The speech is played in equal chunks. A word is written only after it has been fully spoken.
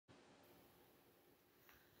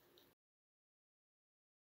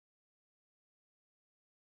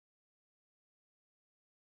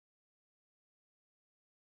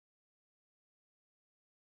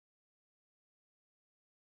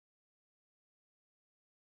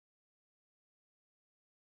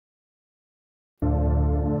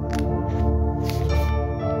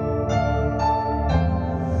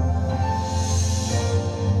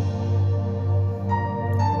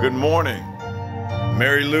Good morning,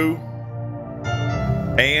 Mary Lou,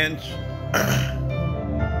 Ange,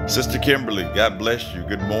 Sister Kimberly, God bless you.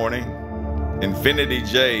 Good morning. Infinity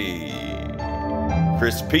J,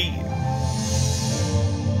 Chris P,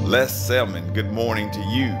 Les Selman, good morning to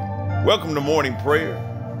you. Welcome to morning prayer.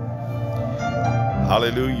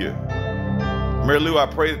 Hallelujah. Mary Lou, I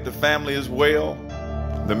pray that the family is well,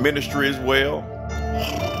 the ministry is well.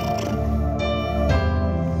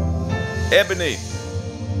 Ebony,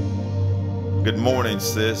 good morning,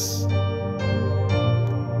 sis.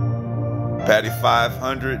 Patty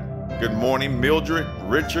 500, good morning. Mildred,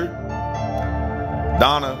 Richard,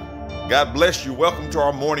 Donna, God bless you. Welcome to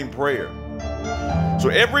our morning prayer. So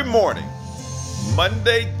every morning,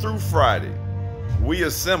 Monday through Friday, we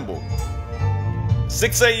assemble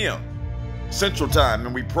 6 a.m. Central Time,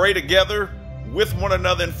 and we pray together with one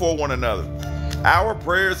another and for one another. Our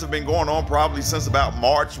prayers have been going on probably since about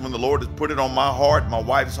March, when the Lord has put it on my heart, my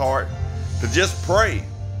wife's heart, to just pray.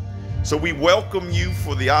 So we welcome you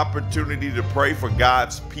for the opportunity to pray for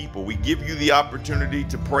God's people. We give you the opportunity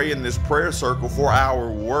to pray in this prayer circle for our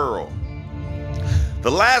world. The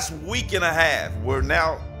last week and a half, we're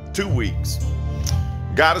now 2 weeks,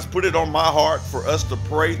 God has put it on my heart for us to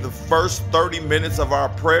pray the first 30 minutes of our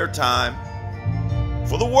prayer time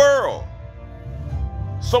for the world.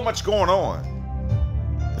 So much going on.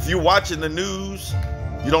 If you're watching the news,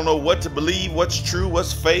 you don't know what to believe, what's true,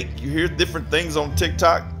 what's fake. You hear different things on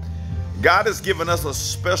TikTok. God has given us a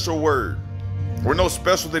special word. We're no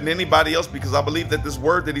special than anybody else, because I believe that this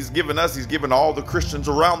word that he's given us, he's given all the Christians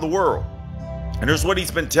around the world. And here's what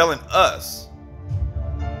he's been telling us.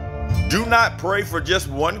 Do not pray for just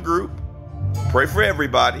one group. Pray for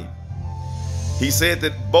everybody. He said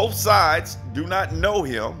that both sides do not know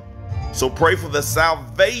him. So pray for the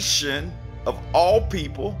salvation of all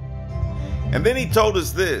people. And then he told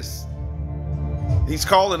us this. He's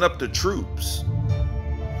calling up the troops.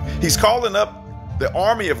 He's calling up the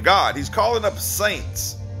army of God. He's calling up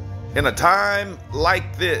saints in a time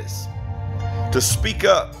like this to speak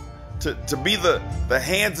up, to be the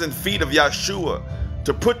hands and feet of Yeshua,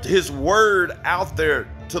 to put his word out there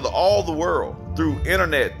to all the world through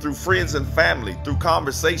internet, through friends and family, through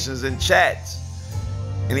conversations and chats.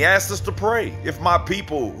 And he asked us to pray. If my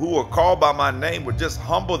people who are called by my name would just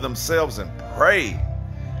humble themselves and pray,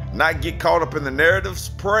 not get caught up in the narratives,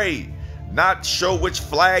 pray. Not show which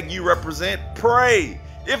flag you represent, pray.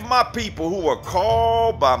 If my people who are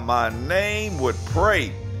called by my name would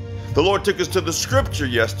pray. The Lord took us to the scripture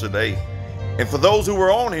yesterday. And for those who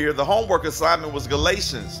were on here, the homework assignment was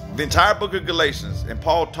Galatians, the entire book of Galatians. And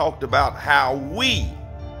Paul talked about how we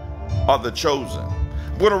are the chosen.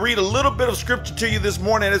 I'm going to read a little bit of scripture to you this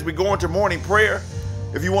morning as we go into morning prayer.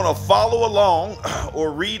 If you want to follow along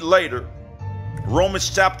or read later,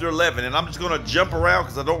 Romans chapter 11, and I'm just going to jump around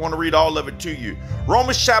because I don't want to read all of it to you.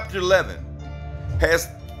 Romans chapter 11 has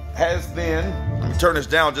then, let me turn this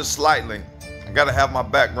down just slightly. I got to have my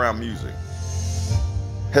background music.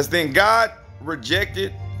 Has then God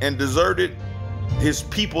rejected and deserted his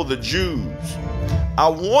people, the Jews? I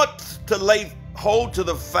want to lay hold to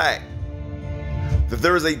the fact that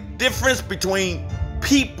there is a difference between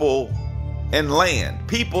people and land,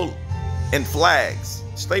 people and flags.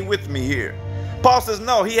 Stay with me here. Paul says,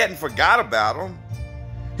 no, he hadn't forgot about them.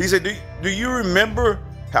 He said, do you remember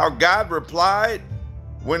how God replied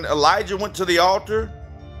when Elijah went to the altar?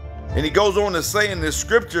 And he goes on to say in this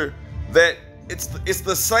scripture that it's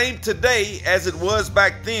the same today as it was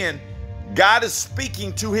back then. God is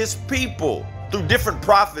speaking to his people through different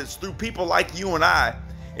prophets, through people like you and I.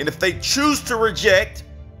 And if they choose to reject,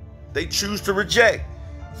 they choose to reject.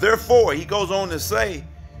 Therefore, he goes on to say,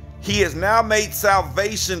 he has now made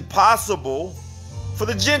salvation possible for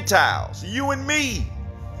the Gentiles, you and me.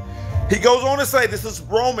 He goes on to say, this is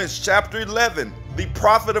Romans chapter 11, the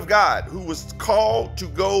prophet of God who was called to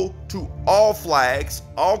go to all flags,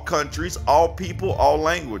 all countries, all people, all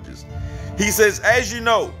languages. He says, as you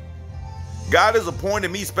know, God has appointed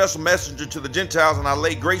me special messenger to the Gentiles, and I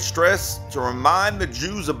lay great stress to remind the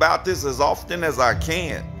Jews about this as often as I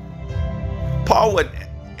can. Paul wasn't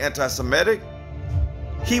anti-Semitic.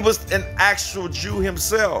 He was an actual Jew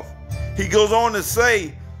himself. He goes on to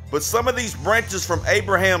say, but some of these branches from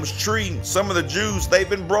Abraham's tree, some of the Jews, they've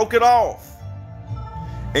been broken off.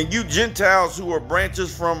 And you Gentiles who are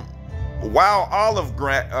branches from wild olive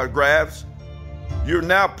grafts, you're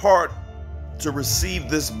now part to receive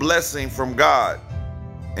this blessing from God.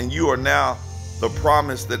 And you are now the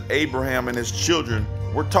promise that Abraham and his children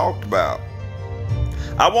were talked about.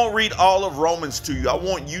 I won't read all of Romans to you. I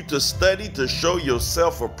want you to study to show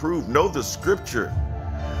yourself approved. Know the scripture.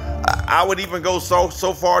 I would even go so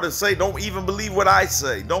far to say, don't even believe what I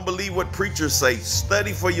say. Don't believe what preachers say.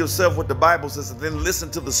 Study for yourself what the Bible says, and then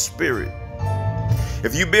listen to the Spirit.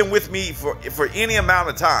 If you've been with me for any amount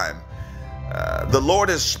of time, the Lord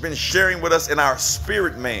has been sharing with us in our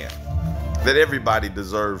spirit man that everybody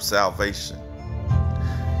deserves salvation.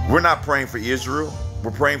 We're not praying for Israel.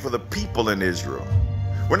 We're praying for the people in Israel.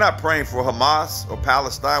 We're not praying for Hamas or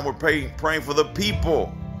Palestine. We're praying for the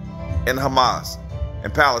people in Hamas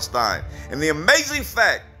and Palestine. And the amazing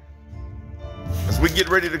fact, as we get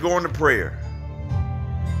ready to go into prayer,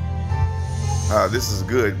 this is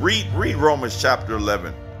good. Read Romans chapter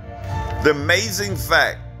 11. The amazing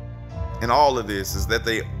fact in all of this is that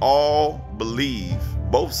they all believe,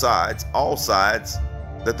 both sides, all sides,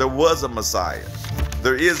 that there was a Messiah.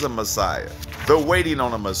 There is a Messiah. They're waiting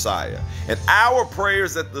on a Messiah. And our prayer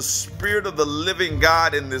is that the Spirit of the living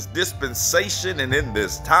God in this dispensation and in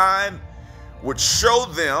this time would show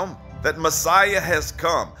them that Messiah has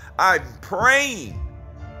come. I'm praying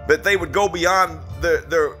that they would go beyond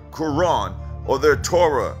their Quran or their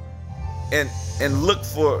Torah and look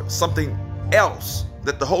for something else,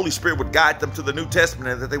 that the Holy Spirit would guide them to the New Testament,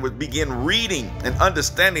 and that they would begin reading and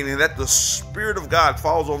understanding, and that the Spirit of God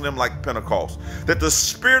falls on them like Pentecost, that the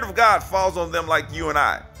Spirit of God falls on them like you and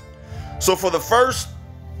I. So for the first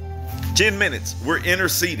 10 minutes, we're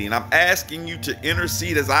interceding. I'm asking you to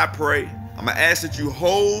intercede as I pray. I'm going to ask that you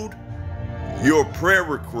hold your prayer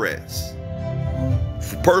requests,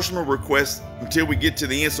 personal requests, until we get to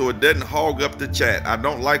the end so it doesn't hog up the chat. I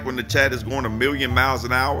don't like when the chat is going a million miles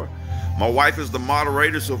an hour. My wife is the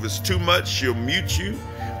moderator, so if it's too much, she'll mute you.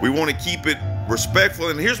 We want to keep it respectful.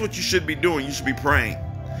 And here's what you should be doing. You should be praying.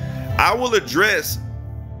 I will address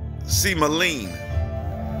Maline.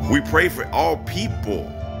 We pray for all people.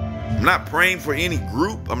 I'm not praying for any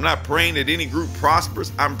group. I'm not praying that any group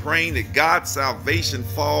prospers. I'm praying that God's salvation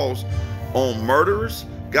falls on murderers.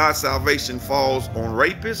 God's salvation falls on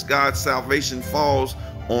rapists. God's salvation falls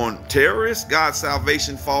on terrorists. God's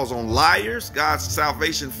salvation falls on liars. God's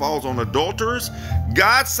salvation falls on adulterers.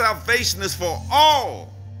 God's salvation is for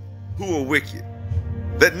all who are wicked,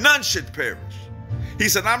 that none should perish. He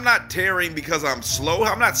said, I'm not tarrying because I'm slow.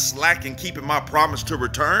 I'm not slacking, keeping my promise to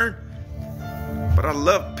return. But I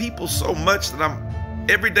love people so much that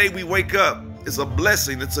every day we wake up, it's a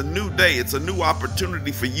blessing. It's a new day. It's a new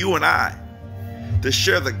opportunity for you and I to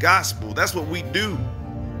share the gospel. That's what we do.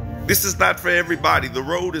 This is not for everybody. The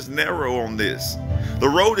road is narrow on this. The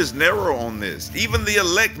road is narrow on this. Even the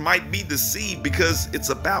elect might be deceived because it's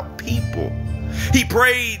about people. He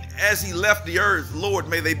prayed as he left the earth, Lord,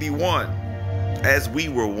 may they be one as we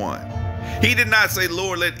were one. He did not say,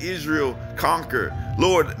 Lord, let Israel conquer.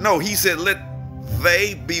 Lord, no, he said, let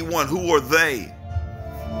they be one. Who are they?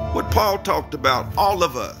 What Paul talked about, all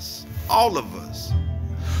of us, all of us.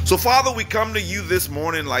 So Father, we come to you this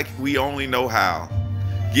morning like we only know how,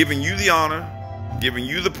 giving you the honor, giving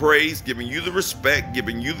you the praise, giving you the respect,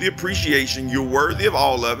 giving you the appreciation. You're worthy of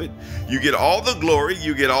all of it. You get all the glory,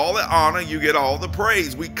 you get all the honor, you get all the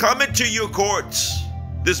praise. We come into your courts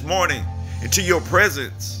this morning, into your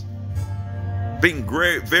presence, being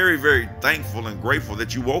very, very thankful and grateful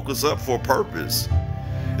that you woke us up for a purpose.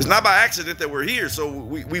 It's not by accident that we're here. So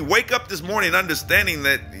we wake up this morning understanding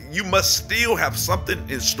that you must still have something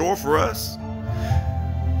in store for us.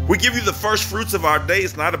 We give you the first fruits of our day.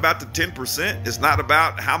 It's not about the 10%. It's not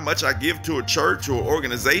about how much I give to a church or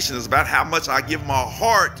organization. It's about how much I give my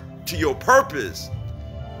heart to your purpose.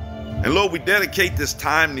 And Lord, we dedicate this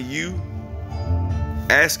time to you,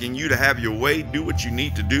 asking you to have your way, do what you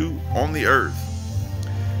need to do on the earth.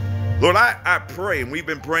 Lord, I pray, and we've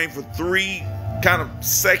been praying for 3 kind of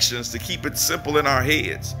sections to keep it simple in our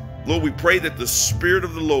heads. Lord, we pray that the Spirit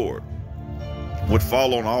of the Lord would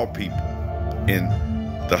fall on all people in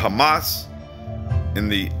the Hamas, in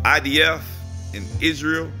the IDF, in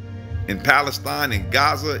Israel, in Palestine, in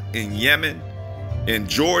Gaza, in Yemen, in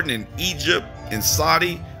Jordan, in Egypt, in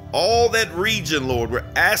Saudi, all that region, Lord.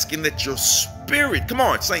 We're asking that your Spirit, come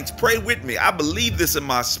on, saints, pray with me. I believe this in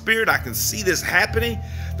my spirit. I can see this happening.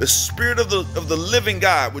 The Spirit of the living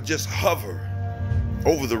God would just hover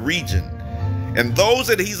over the region. And those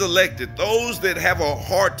that he's elected, those that have a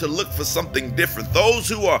heart to look for something different, those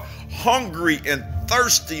who are hungry and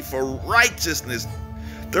thirsty for righteousness.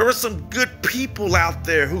 There are some good people out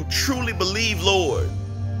there who truly believe, Lord,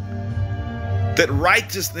 that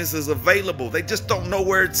righteousness is available. They just don't know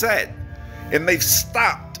where it's at. And they've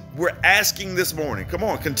stopped. We're asking this morning. Come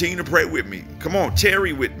on, continue to pray with me. Come on,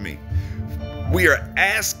 tarry with me. We are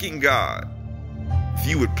asking God if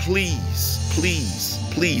you would please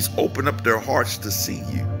open up their hearts to see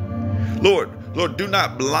you. Lord, do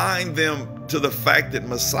not blind them to the fact that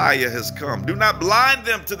Messiah has come. Do not blind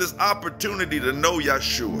them to this opportunity to know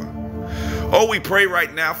Yeshua. Oh, we pray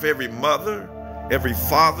right now for every mother, every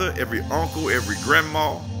father, every uncle, every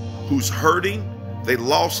grandma who's hurting. They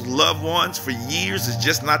lost loved ones for years. It's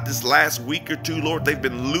just not this last week or two, Lord. They've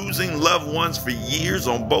been losing loved ones for years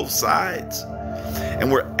on both sides.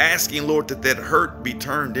 And we're asking, Lord, that hurt be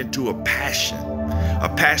turned into a passion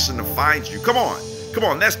to find you. Come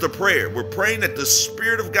on, that's the prayer. We're praying that the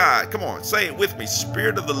Spirit of God, come on, say it with me,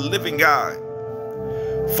 Spirit of the living God,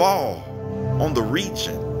 fall on the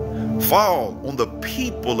region, fall on the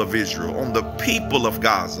people of Israel, on the people of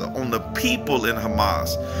Gaza, on the people in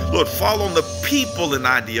Hamas. Lord, fall on the people in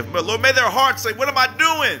IDF. Lord, may their hearts say, what am I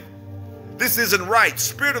doing? This isn't right.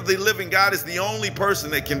 Spirit of the living God is the only person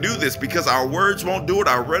that can do this, because our words won't do it.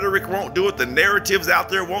 Our rhetoric won't do it. The narratives out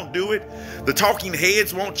there won't do it. The talking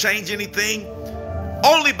heads won't change anything.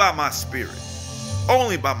 Only by my Spirit.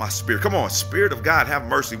 Only by my Spirit. Come on, Spirit of God, have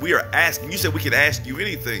mercy. We are asking. You said we could ask you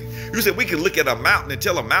anything. You said we could look at a mountain and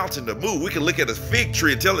tell a mountain to move. We can look at a fig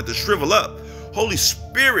tree and tell it to shrivel up. Holy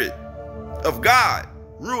Spirit of God.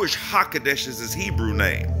 Ruach HaKodesh is his Hebrew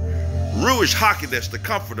name. Ruach HaKodesh, the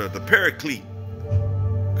comforter, the paraclete.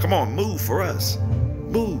 Come on, move for us.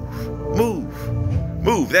 Move.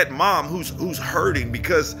 That mom who's hurting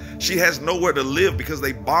because she has nowhere to live because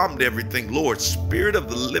they bombed everything. Lord, Spirit of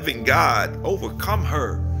the living God, overcome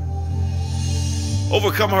her.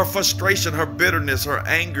 Overcome her frustration, her bitterness, her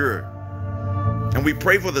anger. And we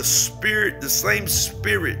pray for the Spirit, the same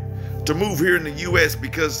Spirit, to move here in the U.S.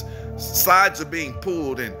 because sides are being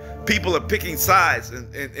pulled and people are picking sides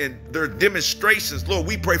and there are demonstrations. Lord,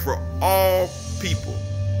 we pray for all people,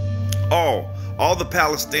 all the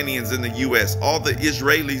Palestinians in the U.S., all the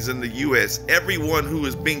Israelis in the U.S., everyone who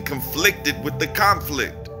is being conflicted with the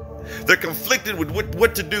conflict. They're conflicted with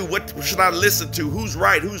what to do, what should I listen to, who's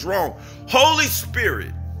right, who's wrong. Holy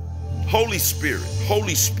Spirit, Holy Spirit,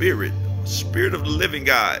 Holy Spirit, Spirit of the living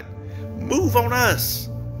God, move on us.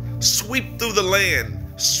 Sweep through the land.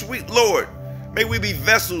 Sweet Lord, may we be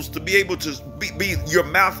vessels to be able to be your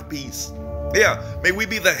mouthpiece. Yeah, may we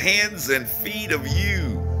be the hands and feet of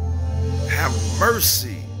you. Have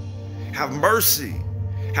mercy. Have mercy.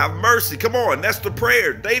 Have mercy. Come on, that's the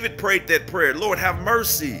prayer. David prayed that prayer. Lord, have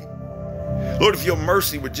mercy. Lord, if your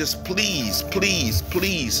mercy would just please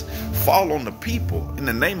fall on the people in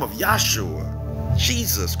the name of Yahshua,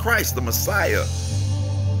 Jesus Christ, the Messiah.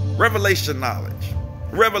 Revelation knowledge.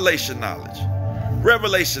 Revelation knowledge.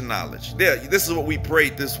 Revelation knowledge. Yeah, this is what we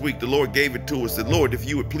prayed this week. The Lord gave it to us. That, Lord, if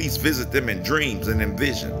you would please visit them in dreams and in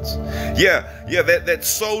visions. Yeah, that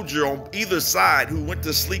soldier on either side who went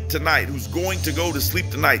to sleep tonight, who's going to go to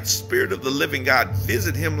sleep tonight, Spirit of the living God,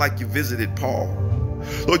 visit him like you visited Paul.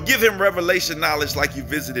 Lord, give him revelation knowledge like you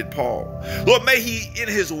visited Paul. Lord, may he, in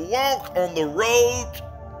his walk on the road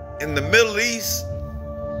in the Middle East,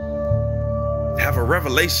 have a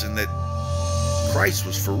revelation that Christ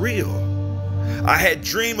was for real. I had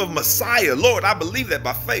dream of Messiah. Lord, I believe that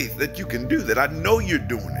by faith that you can do that. I know you're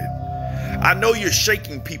doing it. I know you're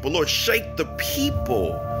shaking people. Lord, shake the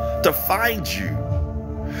people to find you.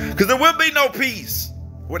 Because there will be no peace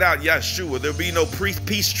without Yeshua. There'll be no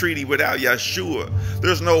peace treaty without Yeshua.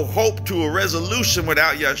 There's no hope to a resolution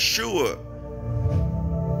without Yeshua.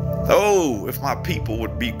 Oh, if my people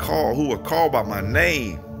would be called, who are called by my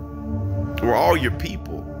name, who are all your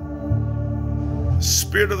people.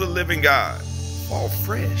 Spirit of the living God, fall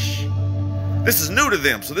fresh. This is new to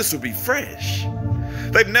them, so this will be fresh.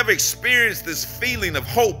 They've never experienced this feeling of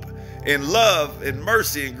hope and love and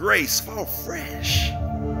mercy and grace. Fall fresh.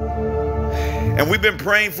 And we've been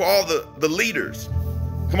praying for all the leaders.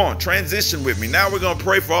 Come on, transition with me. Now we're going to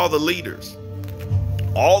pray for all the leaders.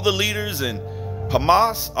 All the leaders in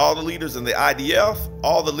Hamas, all the leaders in the IDF,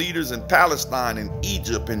 all the leaders in Palestine, in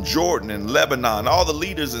Egypt, in Jordan, in Lebanon, all the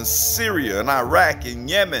leaders in Syria, in Iraq, in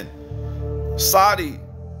Yemen, Saudi,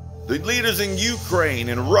 the leaders in Ukraine,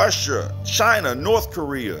 in Russia, China, North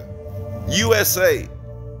Korea, USA.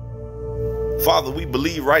 Father, we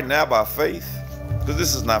believe right now by faith, because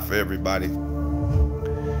this is not for everybody.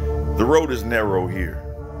 The road is narrow here.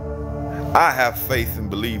 I have faith and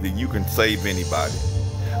believe that you can save anybody.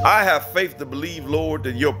 I have faith to believe, Lord,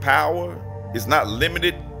 that your power is not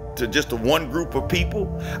limited to just one group of people.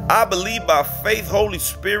 I believe by faith, Holy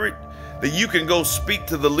Spirit, that you can go speak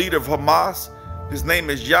to the leader of Hamas. His name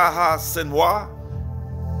is Yahya Sinwar.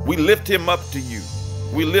 We lift him up to you.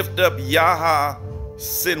 We lift up Yahya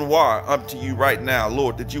Sinwar up to you right now,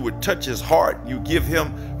 Lord, that you would touch his heart. You give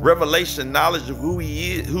him revelation knowledge of who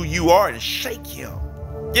he is, who you are, and shake him.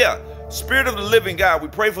 Yeah, Spirit of the living God, we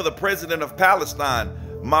pray for the president of Palestine,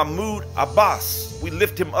 Mahmoud Abbas. We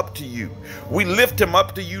lift him up to you. We lift him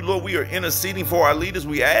up to you, Lord. We are interceding for our leaders.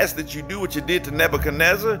 We ask that you do what you did to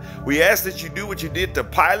Nebuchadnezzar. We ask that you do what you did to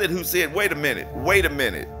Pilate, who said, wait a minute, wait a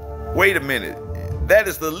minute, wait a minute. That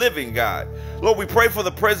is the living God. Lord, we pray for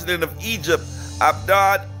the president of Egypt,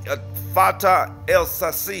 Abdel Fattah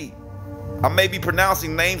el-Sisi. I may be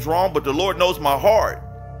pronouncing names wrong, but the Lord knows my heart.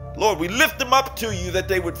 Lord, we lift them up to you that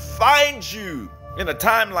they would find you in a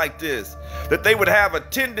time like this, that they would have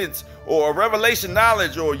attendance or revelation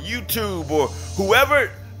knowledge or YouTube or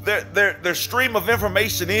whoever their stream of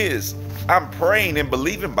information is. I'm praying and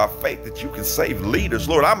believing by faith that you can save leaders.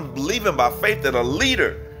 Lord, I'm believing by faith that a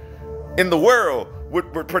leader in the world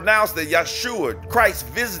would pronounce that Yeshua, Christ,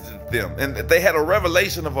 visited them and that they had a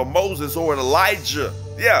revelation of a Moses or an Elijah,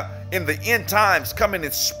 in the end times coming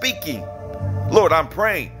and speaking. Lord, I'm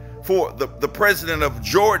praying for the president of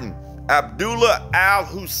Jordan, Abdullah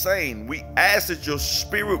al-Hussein. We ask that your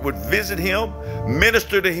spirit would visit him,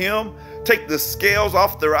 minister to him, take the scales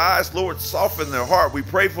off their eyes, Lord, soften their heart. We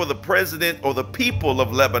pray for the president or the people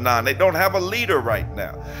of Lebanon. They don't have a leader right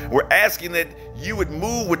now. We're asking that you would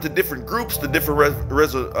move with the different groups, the different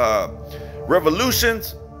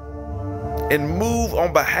revolutions, and move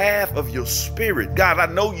on behalf of your spirit. God, I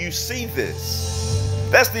know you see this.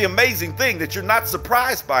 That's the amazing thing, that you're not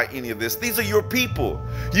surprised by any of this. These are your people.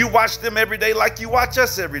 You watch them every day like you watch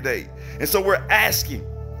us every day. And so we're asking,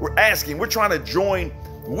 we're trying to join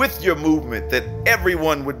with your movement that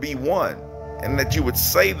everyone would be one and that you would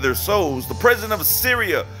save their souls. The president of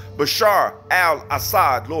Syria, Bashar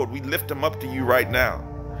al-Assad, Lord, we lift him up to you right now.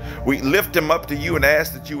 We lift him up to you and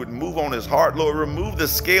ask that you would move on his heart. Lord, remove the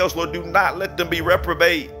scales. Lord, do not let them be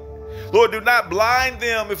reprobate. Lord, do not blind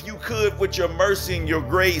them if you could with your mercy and your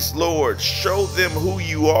grace, Lord. Show them who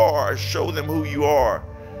you are. Show them who you are.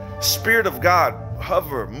 Spirit of God,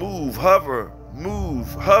 hover, move, hover, move,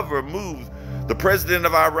 hover, move. The president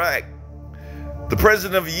of Iraq, the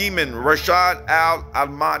president of Yemen, Rashad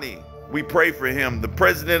al-Almani, we pray for him. The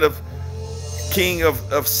president of King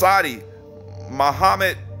of Saudi,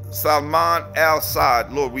 Mohammed Salman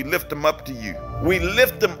al-Saud, Lord, we lift them up to you. We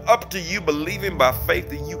lift them up to you, believing by faith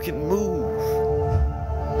that you can move.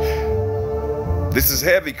 This is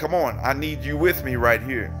heavy. Come on. I need you with me right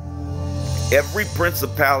here. Every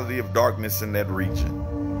principality of darkness in that region,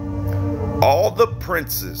 all the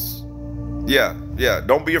princes,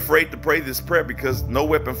 don't be afraid to pray this prayer, because no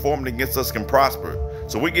weapon formed against us can prosper.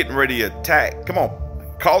 So we're getting ready to attack. Come on.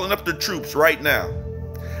 Calling up the troops right now.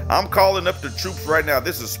 I'm calling up the troops right now.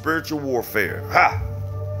 This is spiritual warfare.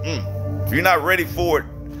 If you're not ready for it,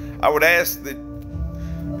 I would ask that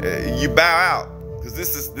you bow out, because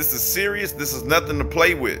this is serious. This is nothing to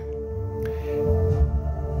play with.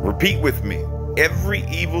 Repeat with me. Every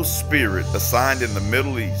evil spirit assigned in the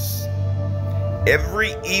Middle East,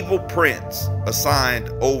 every evil prince assigned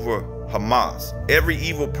over Hamas, every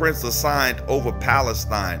evil prince assigned over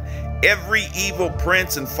Palestine, every evil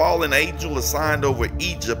prince and fallen angel assigned over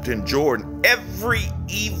Egypt and Jordan, every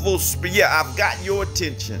evil spirit. I've got your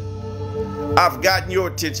attention. I've gotten your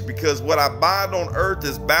attention, because what I bind on earth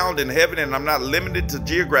is bound in heaven, and I'm not limited to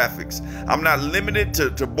geographics. I'm not limited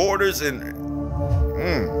to borders. And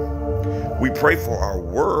we pray for our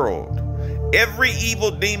world. Every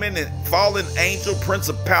evil demon and fallen angel,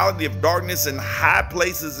 principality of darkness in high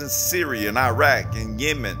places in Syria and Iraq and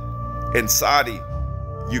Yemen and Saudi,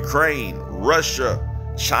 Ukraine, Russia,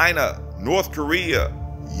 China, North Korea,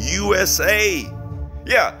 USA.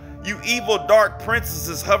 You evil dark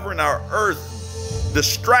princesses hovering our earth,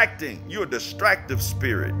 distracting. You're a distractive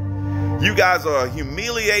spirit. You guys are a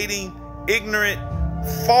humiliating, ignorant,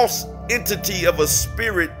 false entity of a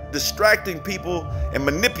spirit, distracting people and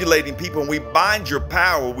manipulating people. And we bind your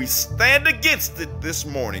power. We stand against it this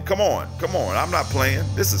morning. Come on. I'm not playing.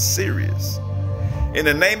 This is serious. In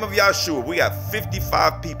the name of Yeshua, we have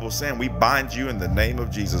 55 people saying we bind you in the name of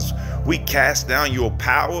Jesus. We cast down your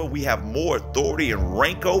power. We have more authority and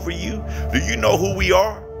rank over you. Do you know who we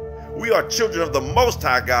are? We are children of the Most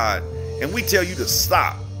High God, and we tell you to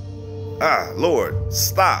stop. Lord,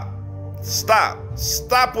 stop. Stop.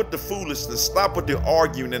 Stop with the foolishness. Stop with the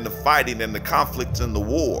arguing and the fighting and the conflicts and the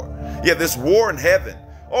war. This war in heaven.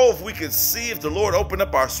 Oh, if we could see, if the Lord opened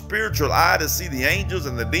up our spiritual eye to see the angels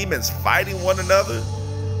and the demons fighting one another.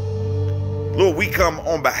 Lord, we come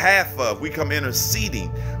on behalf of, we come interceding,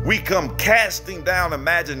 we come casting down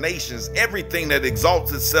imaginations, everything that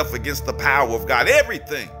exalts itself against the power of God,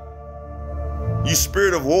 everything. You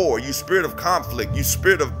spirit of war, you spirit of conflict, you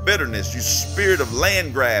spirit of bitterness, you spirit of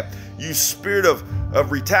land grab, you spirit of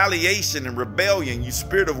retaliation and rebellion, you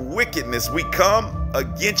spirit of wickedness, we come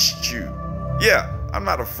against you. I'm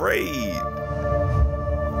not afraid.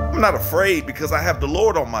 I'm not afraid because I have the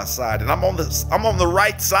Lord on my side, and I'm on the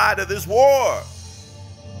right side of this war.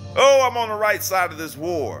 Oh, I'm on the right side of this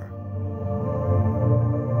war.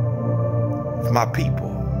 It's my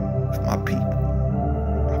people. It's my people.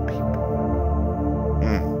 My people.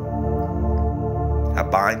 I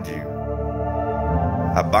bind you.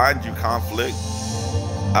 I bind you, conflict.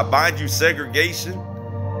 I bind you, segregation.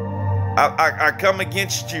 I come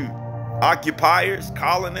against you, occupiers,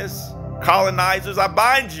 colonists, colonizers. I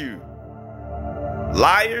bind you,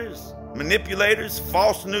 liars, manipulators,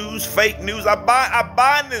 false news, fake news. I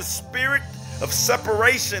bind this spirit of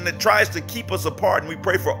separation that tries to keep us apart. And we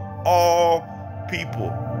pray for all people,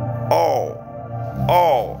 all.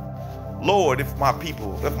 Lord, if my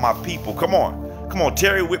people, come on,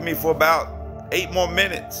 tarry with me for about 8 more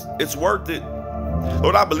minutes. It's worth it.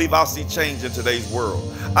 Lord, I believe I'll see change in today's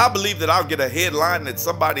world. I believe that I'll get a headline that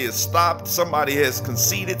somebody has stopped, somebody has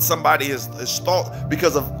conceded, somebody has thought,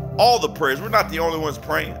 because of all the prayers. We're not the only ones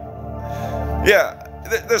praying. Yeah,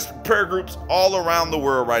 there's prayer groups all around the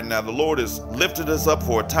world right now. The Lord has lifted us up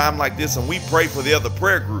for a time like this, and we pray for the other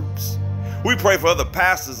prayer groups. We pray for other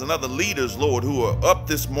pastors and other leaders, Lord, who are up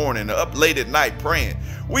this morning, up late at night praying.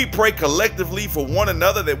 We pray collectively for one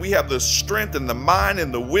another that we have the strength and the mind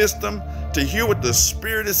and the wisdom to hear what the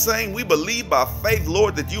Spirit is saying. We believe by faith,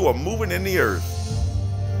 Lord, that you are moving in the earth.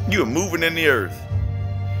 You are moving in the earth.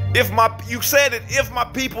 You said it, if my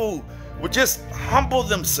people would just humble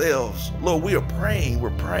themselves, Lord, we are praying, we're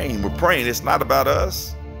praying. It's not about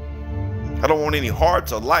us. I don't want any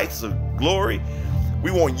hearts or likes or glory. We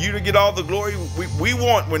want you to get all the glory. We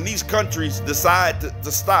want, when these countries decide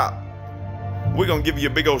to stop, we're going to give you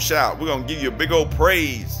a big old shout. We're going to give you a big old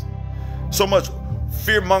praise. So much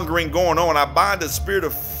fear-mongering going on. I bind the spirit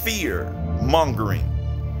of fear-mongering,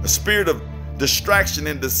 a spirit of distraction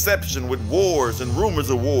and deception with wars and rumors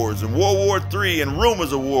of wars and World War III and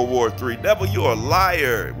rumors of World War III. Devil, you're a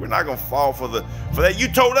liar. We're not going to fall for that. You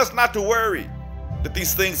told us not to worry, that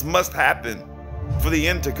these things must happen for the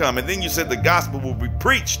end to come. And then you said the gospel will be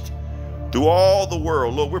preached through all the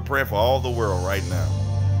world. Lord, we're praying for all the world right now.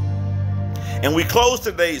 And we close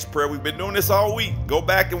today's prayer. We've been doing this all week. Go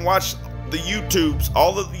back and watch the YouTubes.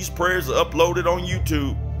 All of these prayers are uploaded on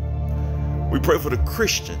YouTube. We pray for the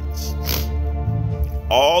Christians.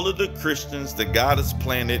 All of the Christians that God has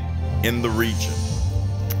planted in the region.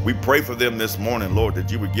 We pray for them this morning, Lord,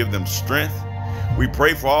 that you would give them strength. We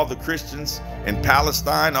pray for all the Christians in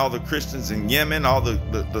Palestine, all the Christians in Yemen, all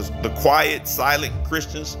the quiet, silent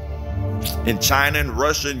Christians in China and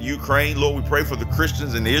Russia and Ukraine. Lord, we pray for the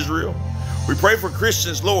Christians in Israel. We pray for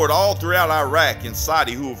Christians, Lord, all throughout Iraq and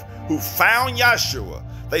Saudi who found Yahshua.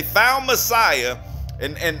 They found Messiah,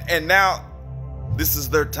 and now this is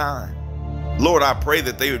their time. Lord, I pray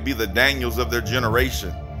that they would be the Daniels of their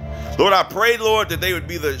generation. Lord, I pray, Lord, that they would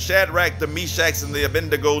be the Shadrach, the Meshachs, and the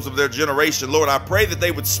Abednegos of their generation. Lord, I pray that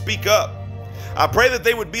they would speak up. I pray that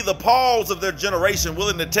they would be the Pauls of their generation,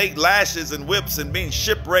 willing to take lashes and whips and being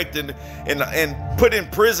shipwrecked and put in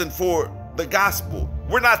prison for the gospel.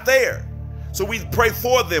 We're not there. So we pray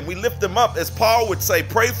for them. We lift them up. As Paul would say,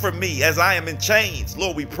 pray for me as I am in chains.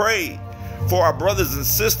 Lord, we pray for our brothers and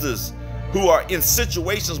sisters who are in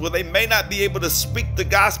situations where they may not be able to speak the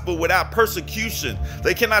gospel without persecution.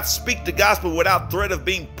 They cannot speak the gospel without threat of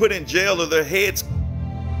being put in jail or their heads.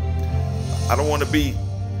 I don't want to be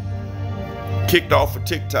kicked off of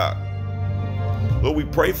TikTok. Lord, we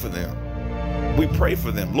pray for them. We pray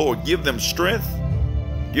for them. Lord, give them strength.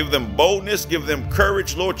 Give them boldness. Give them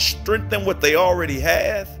courage. Lord, strengthen what they already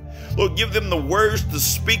have. Lord, give them the words to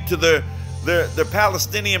speak to their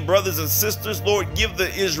Palestinian brothers and sisters. Lord, give the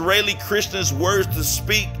Israeli Christians words to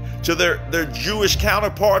speak to their Jewish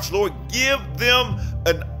counterparts. Lord, give them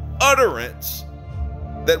an utterance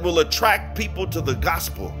that will attract people to the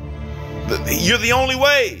gospel. You're the only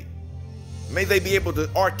way. May they be able to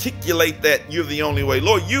articulate that you're the only way.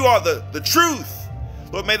 Lord, you are the truth.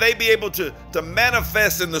 Lord, may they be able to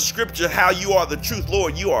manifest in the scripture how you are the truth.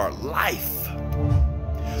 Lord, you are life.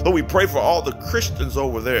 Lord, we pray for all the Christians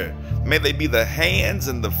over there. May they be the hands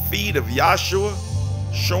and the feet of Yahshua,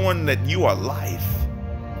 showing that you are life.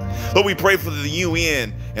 Lord, we pray for the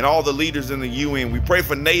UN and all the leaders in the UN. We pray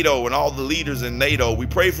for NATO and all the leaders in NATO. We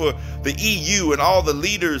pray for the EU and all the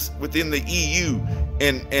leaders within the EU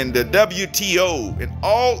and the WTO and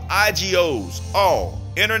all IGOs, all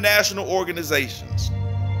international organizations.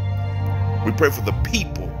 We pray for the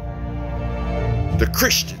people, the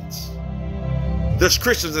Christians. There's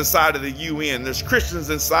Christians inside of the UN. There's Christians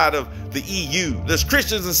inside of the EU. There's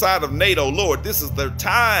Christians inside of NATO. Lord, this is their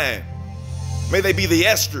time. May they be the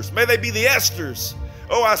Esthers. May they be the Esthers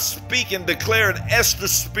Oh, I speak and declare an Esther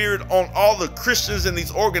spirit on all the Christians in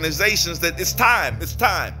these organizations that it's time. It's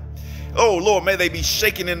time. Oh, Lord, may they be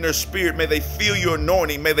shaken in their spirit. May they feel your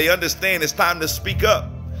anointing. May they understand it's time to speak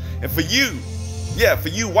up. And for you, for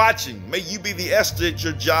you watching, may you be the Esther at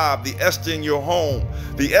your job, the Esther in your home,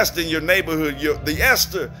 the Esther in your neighborhood, the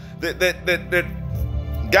Esther that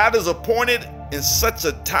God has appointed in such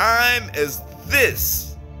a time as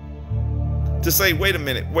this to say, wait a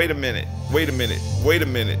minute.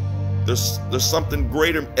 There's something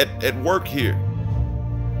greater at work here.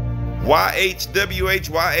 YHWH,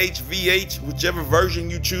 YHVH, whichever version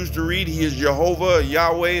you choose to read, he is Jehovah,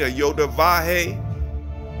 Yahweh, or Yodavahe.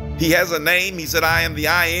 He has a name. He said, I am the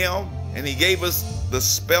I am, and he gave us the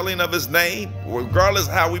spelling of his name. Regardless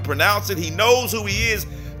of how we pronounce it, he knows who he is.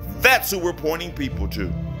 That's who we're pointing people to.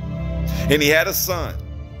 And he had a son.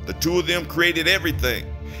 The two of them created everything,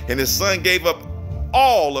 and his son gave up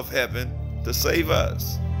all of heaven to save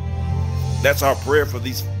us. That's our prayer for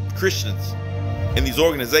these Christians in these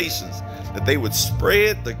organizations, that they would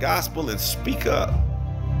spread the gospel and speak up.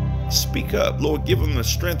 Speak up. Lord, give them the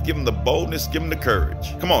strength, give them the boldness, give them the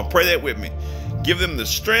courage. Come on, pray that with me. Give them the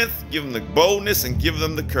strength, give them the boldness, and give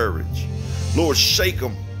them the courage. Lord, shake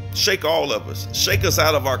them. Shake all of us. Shake us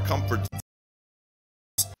out of our comfort.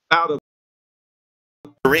 Out of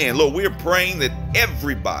we're in. Lord, we're praying that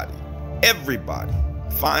everybody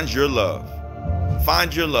finds your love.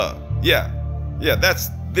 Find your love. Yeah, that's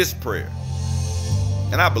this prayer.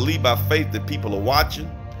 And I believe by faith that people are watching.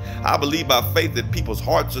 I believe by faith that people's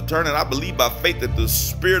hearts are turning. I believe by faith that the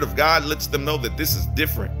Spirit of God lets them know that this is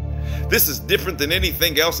different. This is different than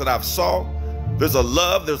anything else that I've saw. There's a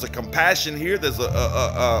love, there's a compassion here. There's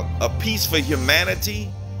a peace for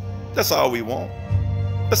humanity. That's all we want.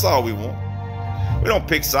 That's all we want. We don't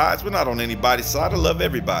pick sides. We're not on anybody's side. I love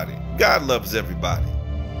everybody. God loves everybody.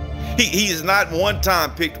 He has not one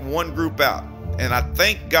time picked one group out. And I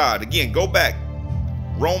thank God. Again, go back.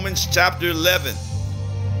 Romans chapter 11,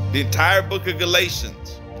 the entire book of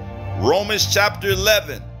Galatians. Romans chapter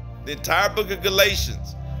 11, the entire book of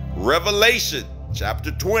Galatians. Revelation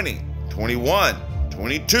chapter 20, 21,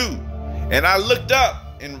 22. And I looked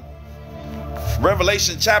up in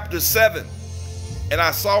Revelation chapter 7, and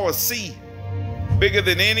I saw a sea bigger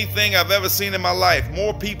than anything I've ever seen in my life.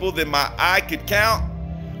 More people than my eye could count,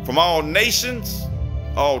 from all nations,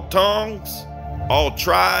 all tongues, all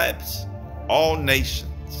tribes, all nations.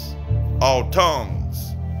 All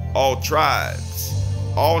tongues, all tribes,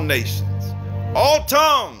 all nations, all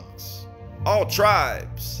tongues, all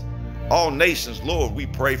tribes, all nations. Lord, we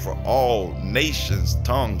pray for all nations,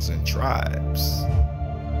 tongues, and tribes,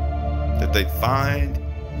 that they find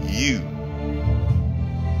you.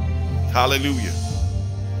 Hallelujah.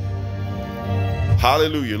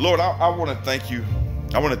 Hallelujah. Lord, I want to thank you.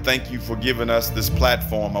 I want to thank you for giving us this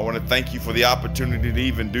platform. I want to thank you for the opportunity to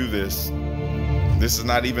even do this. This is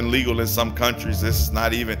not even legal in some countries. This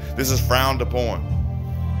is frowned upon.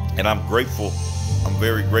 And I'm grateful. I'm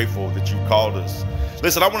very grateful that you called us.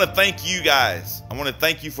 Listen, I want to thank you guys. I want to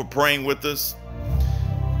thank you for praying with us.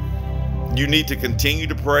 You need to continue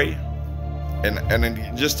to pray.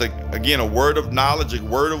 And just again, a word of knowledge, a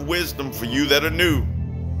word of wisdom for you that are new.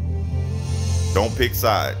 Don't pick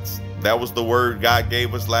sides. That was the word God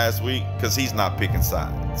gave us last week, because he's not picking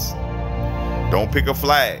sides. Don't pick a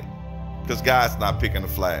flag, because God's not picking a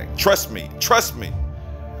flag. Trust me. Trust me.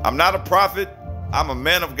 I'm not a prophet. I'm a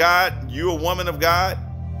man of God. You're a woman of God.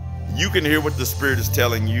 You can hear what the Spirit is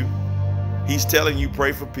telling you. He's telling you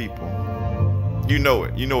pray for people. You know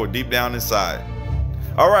it. You know it deep down inside.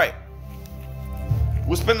 All right.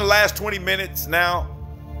 We'll spend the last 20 minutes now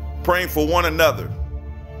praying for one another.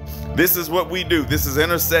 This is what we do. This is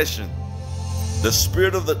intercession. The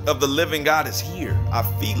Spirit of the living God is here. I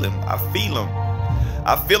feel him. I feel him.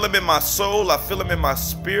 I feel him in my soul. I feel him in my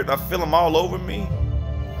spirit. I feel him all over me.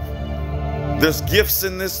 There's gifts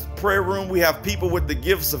in this prayer room. We have people with the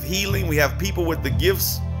gifts of healing. We have people with the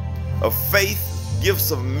gifts of faith, gifts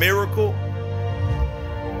of miracle,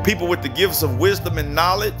 people with the gifts of wisdom and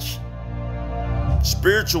knowledge,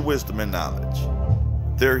 spiritual wisdom and knowledge.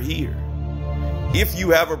 They're here. If you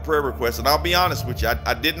have a prayer request, and I'll be honest with you,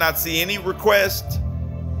 I did not see any request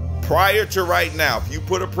prior to right now. If you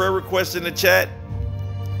put a prayer request in the chat,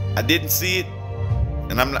 I didn't see it,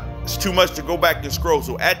 and it's too much to go back and scroll.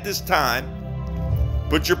 So at this time,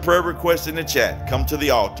 put your prayer request in the chat. Come to the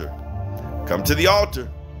altar. Come to the altar.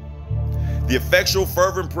 The effectual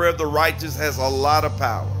fervent prayer of the righteous has a lot of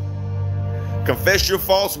power. Confess your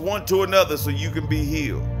faults one to another so you can be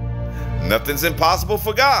healed. Nothing's impossible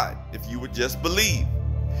for God if you would just believe.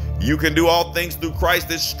 You can do all things through Christ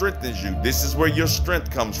that strengthens you. This is where your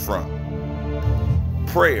strength comes from.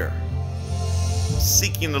 prayer,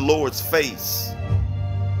 seeking the Lord's face,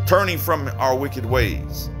 turning from our wicked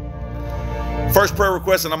ways. First prayer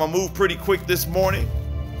request, and I'm going to move pretty quick this morning.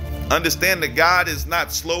 Understand that God is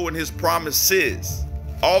not slow in his promises.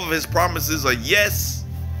 All of his promises are yes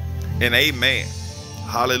and amen.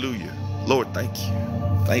 Hallelujah. Lord, thank you.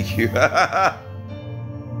 Thank you.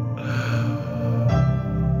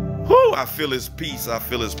 Whew, I feel his peace. I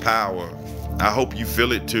feel his power. I hope you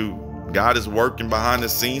feel it too. God is working behind the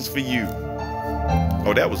scenes for you.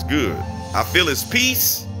 Oh, that was good. I feel his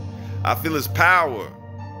peace. I feel his power.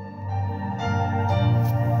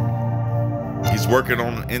 He's working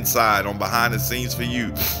on the inside, on behind the scenes for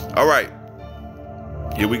you. All right.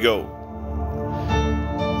 Here we go.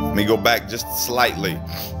 Let me go back just slightly.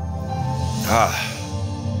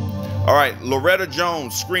 All right, Loretta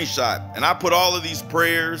Jones, screenshot. And I put all of these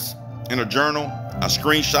prayers in a journal. I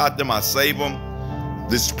screenshot them, I save them.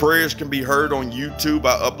 These prayers can be heard on YouTube.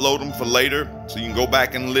 I upload them for later, so you can go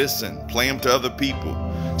back and listen, play them to other people.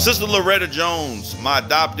 Sister Loretta Jones, my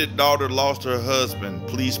adopted daughter lost her husband.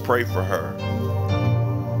 Please pray for her.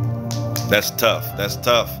 That's tough. That's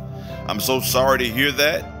tough. I'm so sorry to hear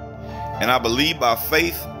that. And I believe by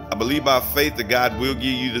faith that God will give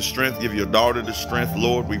you the strength, give your daughter the strength.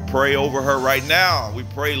 Lord, we pray over her right now. We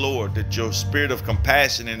pray, Lord, that your spirit of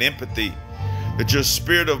compassion and empathy, that your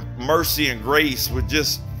spirit of mercy and grace would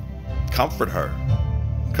just comfort her.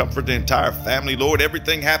 Comfort the entire family. Lord,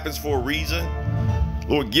 everything happens for a reason.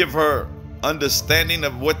 Lord, give her understanding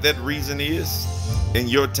of what that reason is in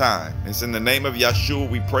your time. It's in the name of Yeshua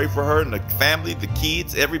we pray for her and the family, the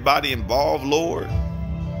kids, everybody involved, Lord.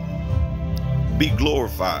 Be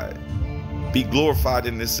glorified. Be glorified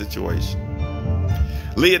in this situation.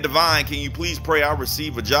 Leah Divine, can you please pray I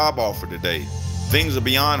receive a job offer today? Things are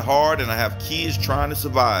beyond hard and I have kids trying to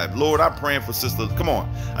survive. Lord, I'm praying for sister. Come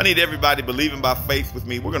on. I need everybody believing by faith with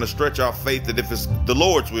me. We're going to stretch our faith that if it's the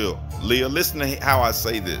Lord's will. Leah, listen to how I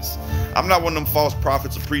say this. I'm not one of them false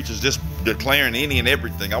prophets or preachers just declaring any and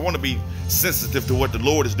everything. I want to be sensitive to what the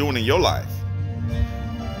Lord is doing in your life.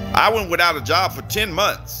 I went without a job for 10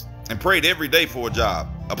 months and prayed every day for a job.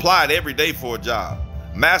 Applied every day for a job.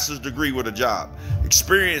 Master's degree with a job.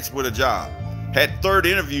 Experience with a job. Had third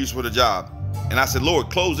interviews with a job. And I said, Lord,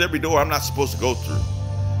 close every door I'm not supposed to go through.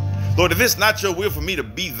 Lord, if it's not your will for me to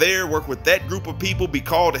be there, work with that group of people, be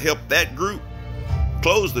called to help that group,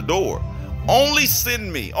 close the door. Only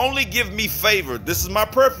send me. Only give me favor. This is my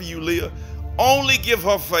prayer for you, Leah. Only give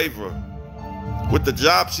her favor with the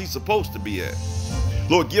job she's supposed to be at.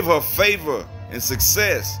 Lord, give her favor and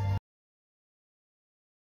success.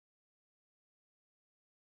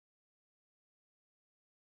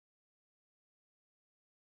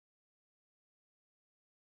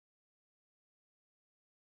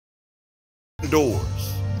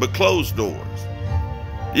 Doors, but closed doors.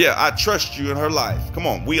 Yeah, I trust you in her life. Come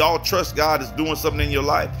on, we all trust God is doing something in your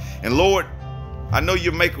life. And Lord, I know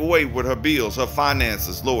you make a way with her bills, her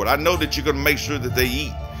finances, Lord. I know that you're going to make sure that they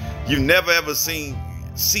eat. You've never ever seen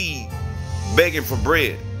seed begging for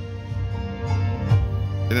bread.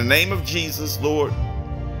 In the name of Jesus, Lord,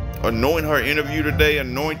 anoint her interview today,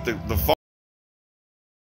 anoint the phone.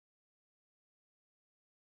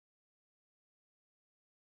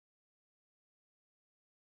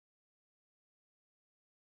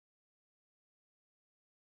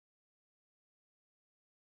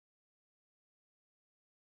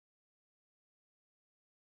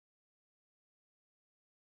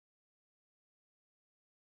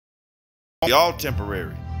 All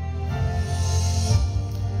temporary.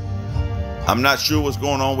 I'm not sure what's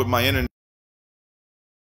going on with my internet.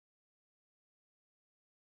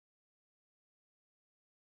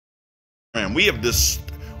 And we have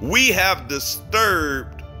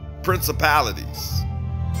disturbed principalities.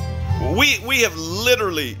 We have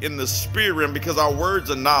literally in the spirit realm, because our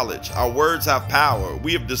words are knowledge, our words have power.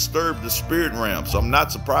 We have disturbed the spirit realm. So I'm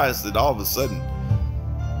not surprised that all of a sudden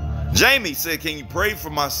Jamie said, can you pray for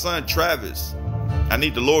my son, Travis? I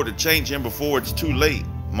need the Lord to change him before it's too late.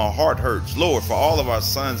 My heart hurts. Lord, for all of our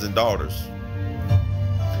sons and daughters.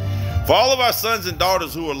 For all of our sons and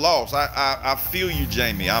daughters who are lost, I feel you,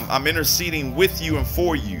 Jamie. I'm interceding with you and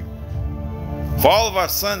for you. For all of our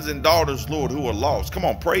sons and daughters, Lord, who are lost. Come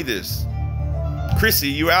on, pray this. Chrissy,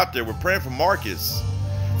 you out there. We're praying for Marcus.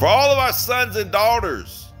 For all of our sons and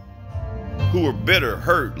daughters who are bitter,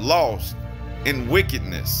 hurt, lost in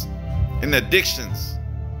wickedness, in addictions,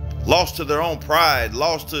 lost to their own pride,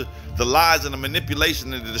 lost to the lies and the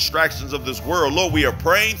manipulation and the distractions of this world. Lord, we are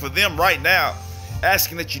praying for them right now,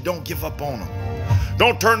 asking that you don't give up on them.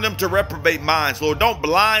 Don't turn them to reprobate minds, Lord. Don't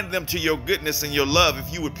blind them to your goodness and your love.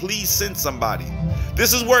 If you would please send somebody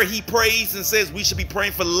This is where he prays and says we should be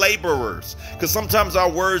praying for laborers, because sometimes our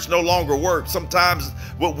words no longer work. Sometimes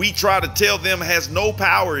what we try to tell them has no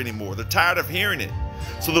power anymore. They're tired of hearing it.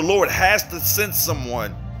 So the Lord has to send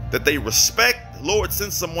someone that they respect. Lord,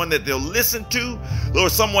 send someone that they'll listen to.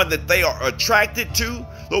 Lord, someone that they are attracted to.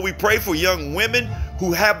 Lord, we pray for young women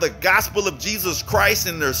who have the gospel of Jesus Christ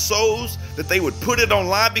in their souls, that they would put it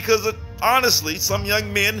online, because honestly, some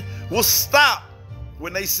young men will stop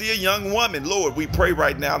when they see a young woman. Lord, we pray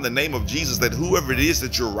right now in the name of Jesus that whoever it is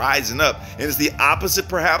that you're rising up, and it's the opposite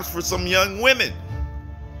perhaps for some young women,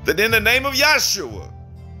 that in the name of Yahshua,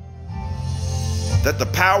 that the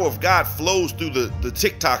power of God flows through the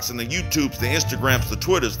TikToks and the YouTubes, the Instagrams, the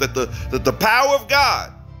Twitters, that the power of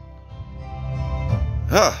God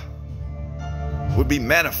would be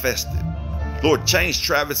manifested. Lord, change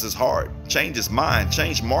Travis's heart, change his mind,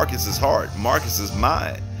 change Marcus's heart, Marcus's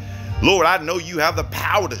mind. Lord, I know you have the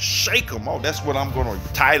power to shake them. Oh, that's what I'm going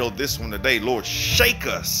to title this one today. Lord, shake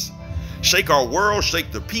us. Shake our world,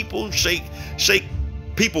 shake the people, shake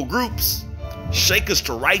people groups. Shake us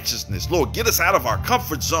to righteousness. Lord, get us out of our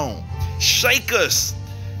comfort zone. Shake us.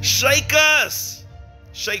 Shake us.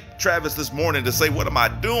 Shake Travis this morning to say, what am I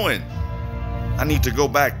doing? I need to go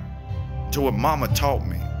back to what Mama taught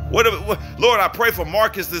me. Lord, I pray for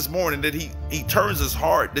Marcus this morning that he turns his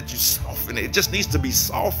heart, that you soften it. It just needs to be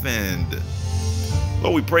softened.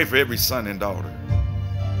 Lord, we pray for every son and daughter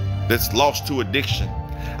that's lost to addiction.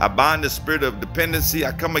 I bind the spirit of dependency.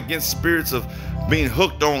 I come against spirits of being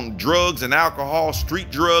hooked on drugs and alcohol, street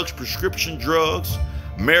drugs, prescription drugs,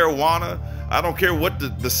 marijuana. I don't care what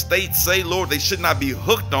the states say, Lord, they should not be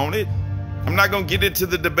hooked on it. I'm not going to get into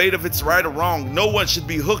the debate if it's right or wrong. No one should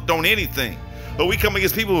be hooked on anything. But we come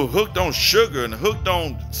against people who are hooked on sugar and hooked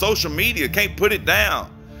on social media, can't put it down.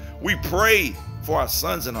 We pray for our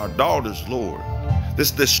sons and our daughters, Lord. This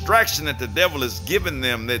distraction that the devil has given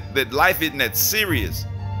them, that life isn't that serious.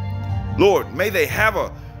 Lord, may they have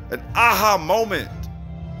an aha moment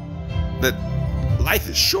that life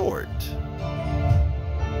is short.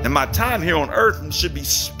 And my time here on earth should be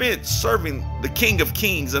spent serving the King of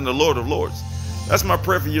Kings and the Lord of Lords. That's my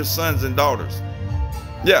prayer for your sons and daughters.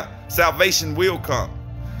 Yeah, salvation will come.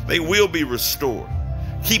 They will be restored.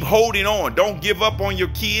 Keep holding on. Don't give up on your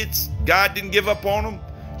kids. God didn't give up on them.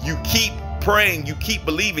 You keep praying. You keep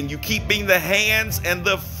believing. You keep being the hands and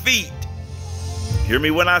the feet. Hear me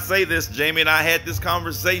when I say this. Jamie and I had this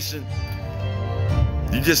conversation.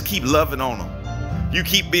 You just keep loving on them. You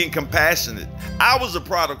keep being compassionate. I was a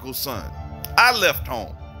prodigal son. I left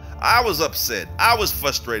home. I was upset. I was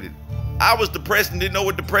frustrated. I was depressed and didn't know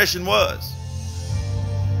what depression was.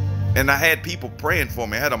 And I had people praying for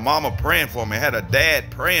me. I had a mama praying for me. I had a dad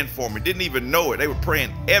praying for me. Didn't even know it. They were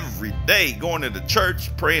praying every day, going to the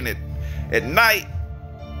church, praying at night.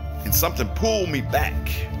 And something pulled me back.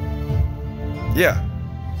 Yeah,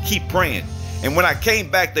 keep praying. And when I came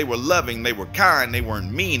back, they were loving, they were kind, they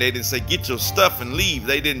weren't mean. They didn't say, get your stuff and leave.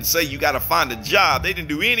 They didn't say, you got to find a job. They didn't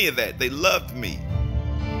do any of that. They loved me.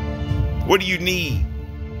 What do you need?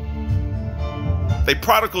 They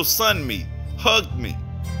prodigal son me, hugged me,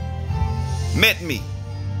 met me,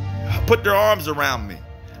 put their arms around me.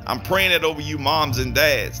 I'm praying that over you moms and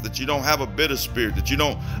dads, that you don't have a bitter spirit, that you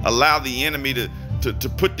don't allow the enemy to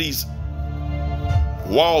put these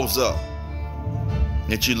walls up,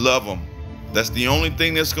 that you love them. That's the only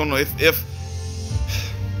thing that's going to, if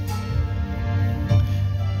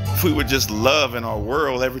we would just love in our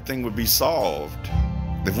world, everything would be solved.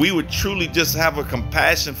 If we would truly just have a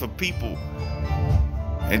compassion for people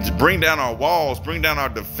and just bring down our walls, bring down our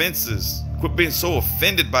defenses, quit being so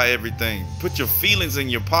offended by everything. Put your feelings in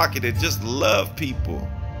your pocket and just love people.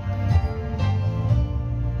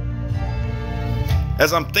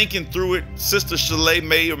 As I'm thinking through it, Sister Shalay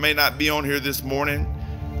may or may not be on here this morning.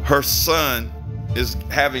 Her son is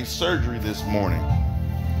having surgery this morning.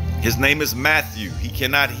 His name is Matthew. He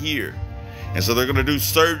cannot hear. And so they're going to do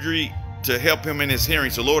surgery to help him in his hearing.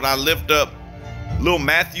 So Lord, I lift up little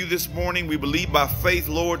Matthew this morning. We believe by faith,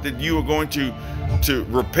 Lord, that you are going to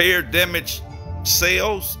repair damaged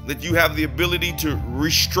cells, that you have the ability to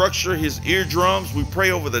restructure his eardrums. We pray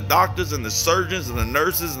over the doctors and the surgeons and the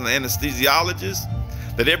nurses and the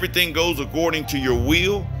anesthesiologists, that everything goes according to your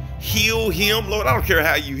will. Heal him, Lord. I don't care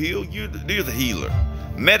how you heal. You're the healer.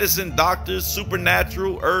 Medicine, doctors,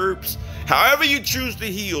 supernatural, herbs, however you choose to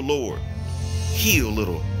heal, Lord. Heal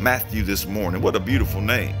little Matthew this morning. What a beautiful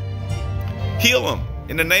name. Heal him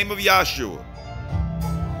in the name of Yahshua.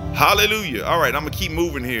 Hallelujah. All right, I'm going to keep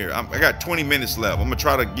moving here. I got 20 minutes left. I'm going to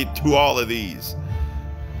try to get through all of these.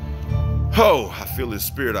 Oh, I feel his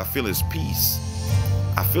spirit. I feel his peace.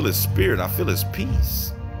 I feel his spirit. I feel his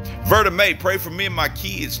peace. Verta May, pray for me and my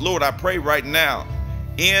kids. Lord, I pray right now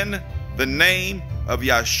in the name of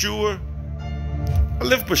Yahshua. I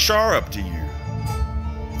lift Bashar up to you.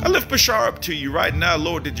 I lift Bashar up to you right now,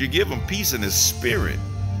 Lord, that you give him peace in his spirit.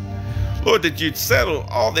 Lord, that you'd settle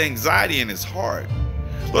all the anxiety in his heart.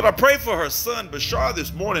 Lord, I pray for her son, Bashar,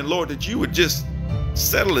 this morning, Lord, that you would just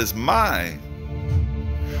settle his mind.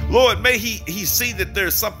 Lord, may he see that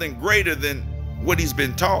there's something greater than what he's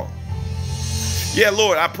been taught. Yeah,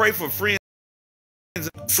 Lord, I pray for friends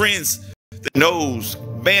that knows,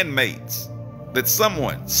 bandmates, that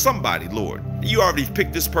somebody, Lord, you already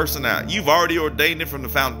picked this person out. You've already ordained it from the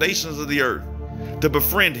foundations of the earth to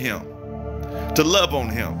befriend him, to love on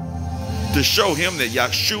him, to show him that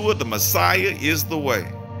Yahshua, the Messiah, is the way.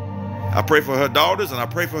 I pray for her daughters and I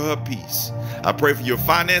pray for her peace. I pray for your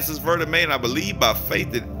finances, Verta May, and I believe by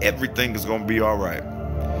faith that everything is going to be all right.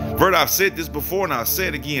 Verta, I've said this before and I'll say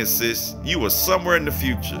it again, sis. You are somewhere in the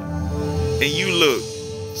future and you look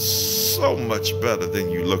so much better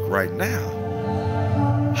than you look right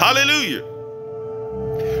now. Hallelujah.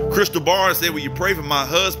 Crystal Barnes said, will you pray for my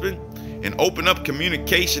husband and open up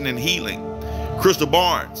communication and healing? Crystal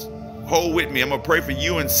Barnes, hold with me. I'm going to pray for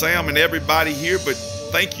you and Sam and everybody here, but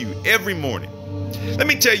thank you every morning. Let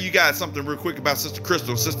me tell you guys something real quick about Sister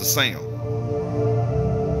Crystal and Sister Sam.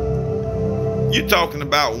 You're talking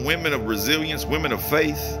about women of resilience, women of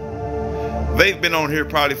faith. They've been on here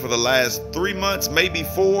probably for the last 3 months, maybe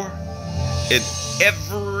 4. And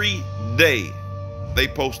every day they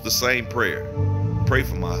post the same prayer. Pray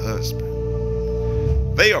for my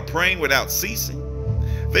husband. They are praying without ceasing.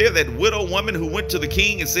 They are that widow woman who went to the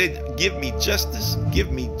king and said, give me justice,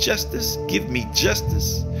 give me justice, give me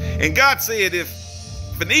justice. And God said, if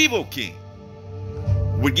an evil king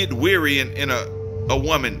would get weary in a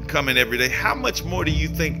woman coming every day, how much more do you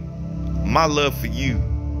think my love for you?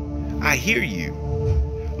 I hear you.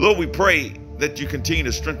 Lord, we pray that you continue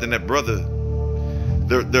to strengthen that brother,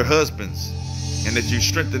 their husbands, and that you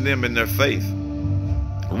strengthen them in their faith.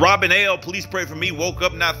 Robin L., please pray for me. Woke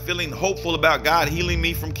up not feeling hopeful about God healing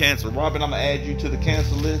me from cancer. Robin, I'm going to add you to the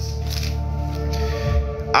cancer list.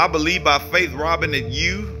 I believe by faith, Robin, that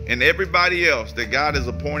you and everybody else that God has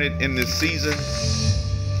appointed in this season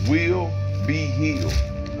will be healed.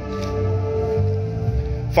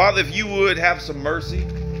 Father, if you would have some mercy,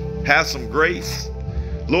 have some grace.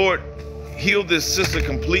 Lord, heal this sister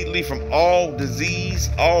completely from all disease,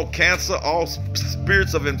 all cancer, all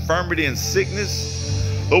spirits of infirmity and sickness.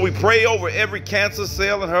 Lord, we pray over every cancer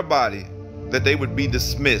cell in her body that they would be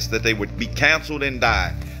dismissed, that they would be canceled and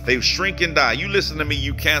die. They would shrink and die. You listen to me,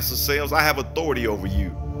 you cancer cells. I have authority over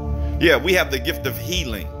you. Yeah, we have the gift of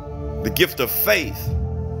healing, the gift of faith.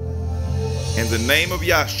 In the name of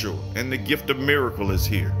Yahshua, and the gift of miracle is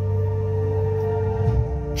here.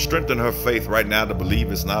 Strengthen her faith right now to believe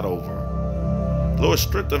it's not over. Lord,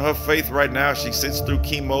 strengthen her faith right now. She sits through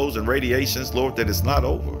chemos and radiations, Lord, that it's not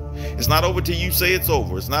over. It's not over till you say it's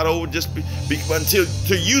over. It's not over just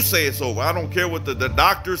until you say it's over. I don't care what the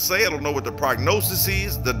doctors say. I don't know what the prognosis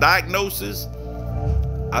is, the diagnosis.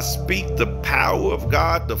 I speak the power of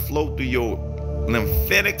God to flow through your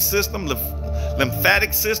lymphatic system,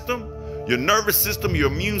 your nervous system,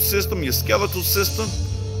 your immune system, your skeletal system.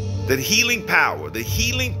 That healing power,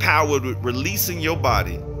 releasing your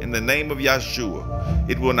body in the name of Yahshua.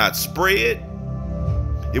 It will not spread.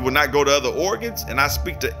 It will not go to other organs. And I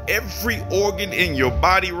speak to every organ in your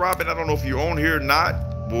body, Robin. I don't know if you're on here or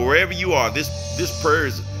not, but wherever you are, this prayer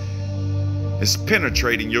is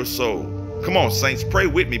penetrating your soul. Come on, saints, pray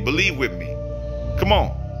with me. Believe with me. Come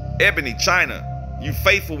on. Ebony, China, you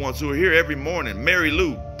faithful ones who are here every morning. Mary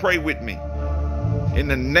Lou, pray with me. In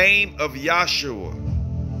the name of Yahshua.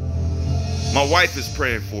 My wife is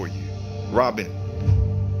praying for you, Robin.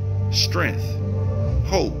 Strength,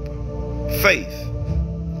 hope, faith,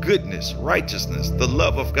 goodness, righteousness, the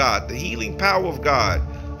love of God, the healing power of God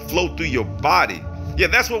flow through your body. Yeah,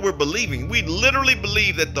 that's what we're believing. We literally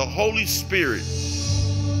believe that the Holy Spirit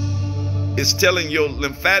is telling your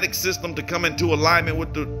lymphatic system to come into alignment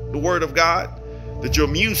with the Word of God, that your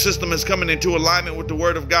immune system is coming into alignment with the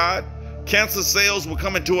Word of God. Cancer cells will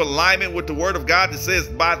come into alignment with the Word of God that says,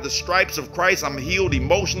 by the stripes of Christ, I'm healed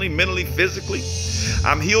emotionally, mentally, physically.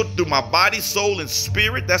 I'm healed through my body, soul, and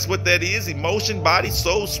spirit. That's what that is. Emotion, body,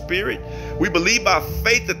 soul, spirit. We believe by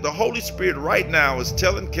faith that the Holy Spirit right now is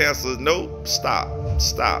telling cancer, no, stop,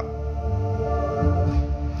 stop.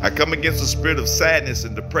 I come against the spirit of sadness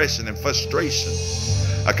and depression and frustration.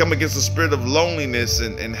 I come against the spirit of loneliness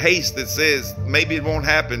and haste that says, maybe it won't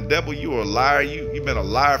happen. Devil, you are a liar. You've been a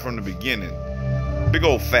liar from the beginning. Big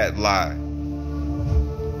old fat lie.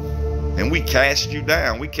 And we cast you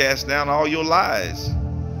down. We cast down all your lies.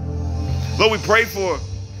 Lord, we pray for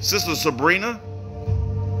Sister Sabrina,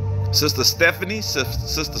 Sister Stephanie,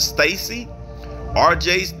 Sister Stacy,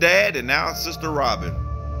 RJ's dad, and now Sister Robin.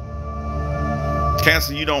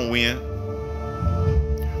 Cancer, you don't win.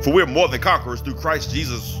 For we're more than conquerors through Christ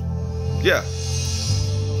Jesus. Yeah.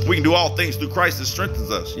 We can do all things through Christ that strengthens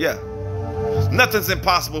us. Yeah. Nothing's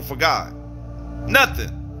impossible for God. Nothing.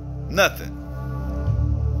 Nothing.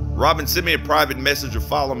 Robin, send me a private message or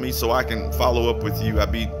follow me so I can follow up with you.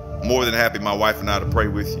 I'd be more than happy, my wife and I, to pray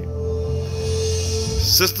with you.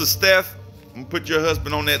 Sister Steph, I'm going to put your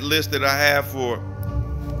husband on that list that I have for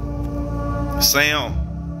Sam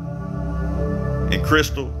and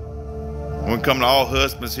Crystal. We're going to come to all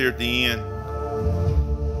husbands here at the end.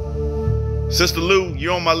 Sister Lou,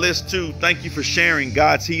 you're on my list too. Thank you for sharing.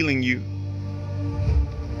 God's healing you.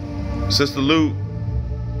 Sister Lou,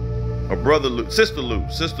 or Brother Lou, Sister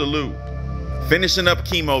Lou, finishing up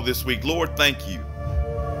chemo this week. Lord, thank you.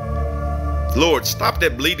 Lord, stop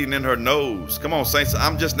that bleeding in her nose. Come on, saints.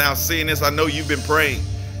 I'm just now seeing this. I know you've been praying.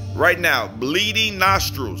 Right now, bleeding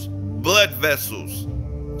nostrils, blood vessels.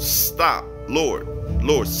 Stop. Lord,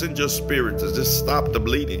 send your spirit to just stop the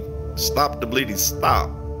bleeding. Stop the bleeding. Stop.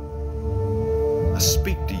 I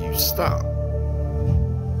speak to you. Stop.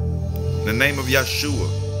 In the name of Yeshua.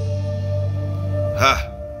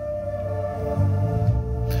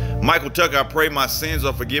 Michael Tucker, I pray my sins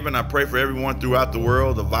are forgiven. I pray for everyone throughout the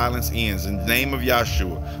world. The violence ends. In the name of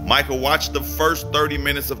Yeshua. Michael, watch the first 30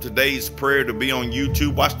 minutes of today's prayer to be on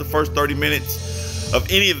YouTube. Watch the first 30 minutes of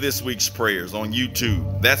any of this week's prayers on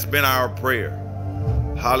YouTube. That's been our prayer.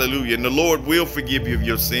 Hallelujah. And the Lord will forgive you of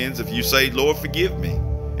your sins if you say, Lord, forgive me.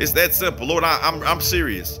 It's that simple. Lord, I'm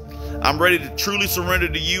serious. I'm ready to truly surrender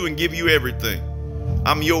to you and give you everything.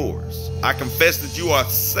 I'm yours. I confess that you are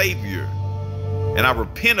Savior. And I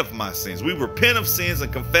repent of my sins. We repent of sins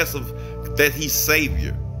and confess that he's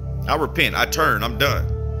Savior. I repent. I turn. I'm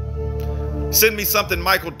done. Send me something,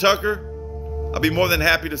 Michael Tucker. I'll be more than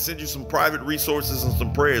happy to send you some private resources and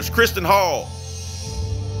some prayers. Kristen Hall.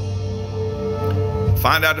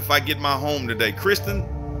 Find out if I get my home today. Kristen,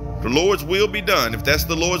 the Lord's will be done. If that's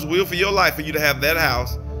the Lord's will for your life, for you to have that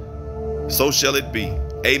house, so shall it be.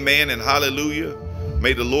 Amen and hallelujah.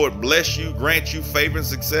 May the Lord bless you, grant you favor and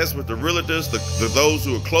success with the realtors, those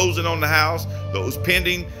who are closing on the house, those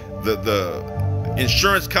pending, the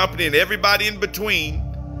insurance company, and everybody in between.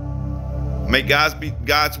 May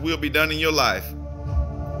God's will be done in your life.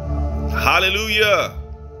 Hallelujah.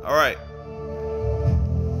 All right.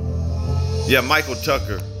 Yeah, Michael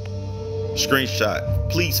Tucker, screenshot.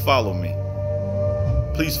 Please follow me.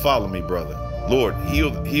 Please follow me, brother. Lord,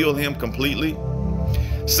 heal him completely.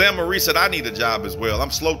 Sam Marie said, I need a job as well.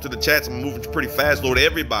 I'm slow to the chats. I'm moving pretty fast. Lord,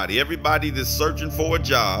 everybody that's searching for a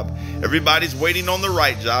job, everybody's waiting on the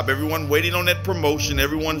right job. Everyone waiting on that promotion.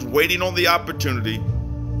 Everyone's waiting on the opportunity.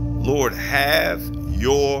 Lord, have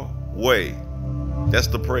your way. That's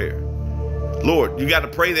the prayer. Lord, you got to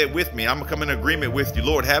pray that with me. I'm going to come in agreement with you.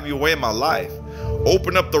 Lord, have your way in my life.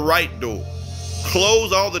 Open up the right door.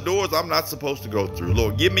 Close all the doors I'm not supposed to go through.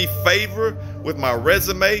 Lord, give me favor with my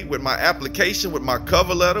resume, with my application, with my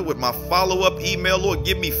cover letter, with my follow-up email. Lord,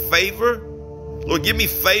 give me favor. Lord, give me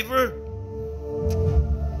favor.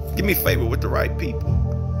 Give me favor with the right people.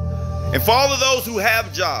 And for all of those who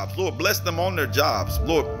have jobs, Lord, bless them on their jobs.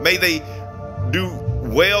 Lord, may they do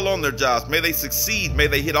well on their jobs. May they succeed. May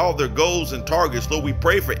they hit all their goals and targets. Lord, we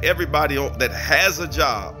pray for everybody that has a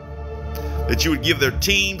job, that you would give their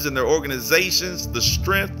teams and their organizations the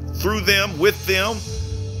strength through them, with them,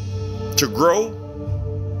 to grow,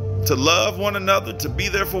 to love one another, to be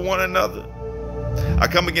there for one another. I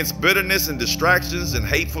come against bitterness and distractions and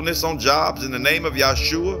hatefulness on jobs in the name of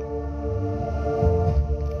Yeshua.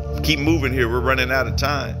 Keep moving here. We're running out of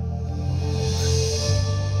time.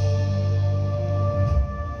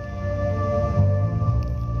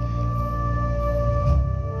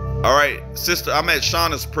 All right, sister, I'm at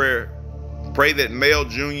Shauna's prayer. Pray that Mel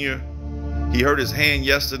Jr., he hurt his hand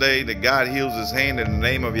yesterday, that God heals his hand in the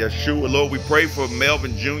name of Yeshua. Lord, we pray for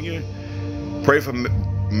Melvin Jr., pray for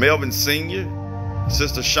Melvin Sr.,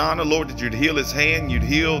 Sister Shauna, Lord, that you'd heal his hand, you'd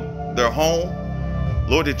heal their home.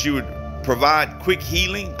 Lord, that you would provide quick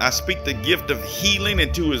healing. I speak the gift of healing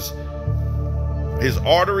into his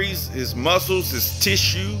arteries, his muscles, his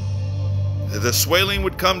tissue. The swelling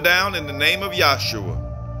would come down in the name of Yeshua.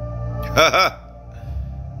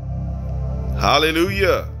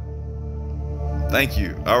 Hallelujah. Thank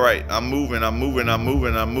you. All right. I'm moving.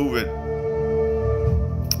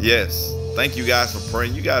 Yes. Thank you guys for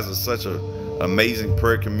praying. You guys are such an amazing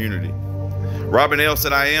prayer community. Robin L.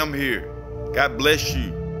 said, I am here. God bless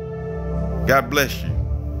you. God bless you.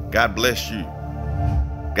 God bless you.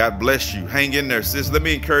 God bless you. Hang in there, sis. Let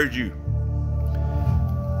me encourage you.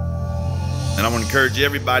 And I'm going to encourage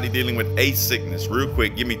everybody dealing with a sickness real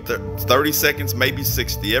quick. Give me 30 seconds, maybe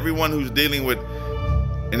 60. Everyone who's dealing with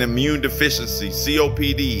an immune deficiency,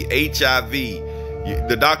 COPD, HIV.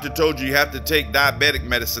 The doctor told you have to take diabetic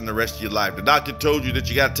medicine the rest of your life. The doctor told you that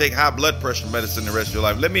you got to take high blood pressure medicine the rest of your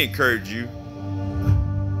life. Let me encourage you.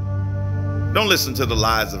 Don't listen to the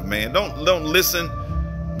lies of man. Don't listen.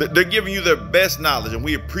 They're giving you their best knowledge, and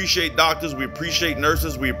we appreciate doctors. We appreciate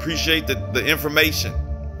nurses. We appreciate the information.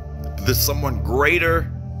 There's someone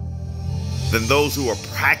greater than those who are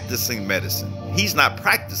practicing medicine. He's not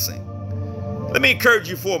practicing. Let me encourage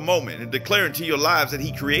you for a moment and declare into your lives that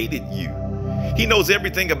he created you. He knows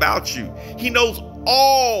everything about you. He knows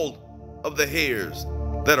all of the hairs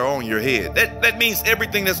that are on your head. That means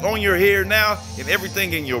everything that's on your hair now and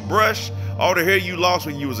everything in your brush, all the hair you lost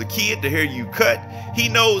when you was a kid, the hair you cut. He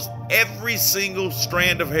knows every single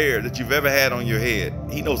strand of hair that you've ever had on your head.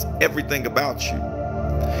 He knows everything about you.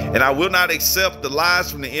 And I will not accept the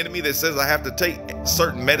lies from the enemy that says I have to take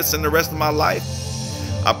certain medicine the rest of my life.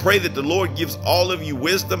 I pray that the Lord gives all of you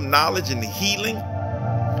wisdom, knowledge, and healing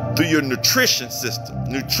through your nutrition system.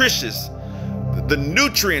 The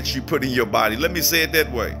nutrients you put in your body. Let me say it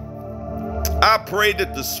that way. I pray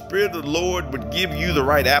that the Spirit of the Lord would give you the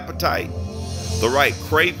right appetite, the right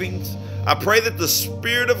cravings. I pray that the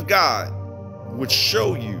Spirit of God would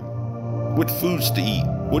show you what foods to eat,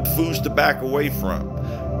 what foods to back away from,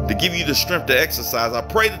 to give you the strength to exercise. I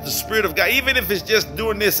pray that the Spirit of God, even if it's just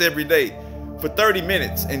doing this every day for 30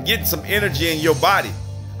 minutes and getting some energy in your body,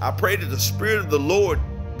 I pray that the Spirit of the Lord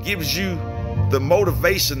gives you the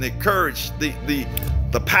motivation, the courage,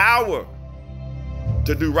 the power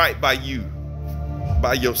to do right by you,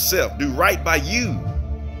 by yourself. Do right by you.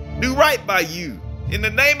 Do right by you. In the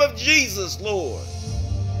name of Jesus, Lord.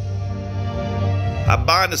 I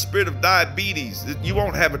bind the spirit of diabetes. You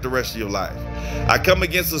won't have it the rest of your life. I come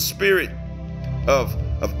against the spirit of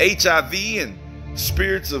HIV and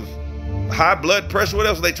spirits of high blood pressure. What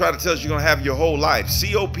else do they try to tell us you're going to have your whole life?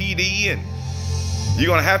 COPD, and you're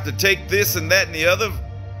going to have to take this and that and the other.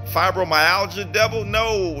 Fibromyalgia, devil.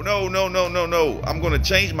 No. I'm going to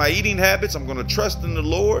change my eating habits. I'm going to trust in the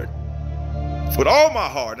Lord with all my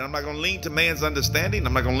heart. And I'm not going to lean to man's understanding.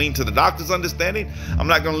 I'm not going to lean to the doctor's understanding. I'm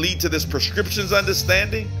not going to lean to this prescription's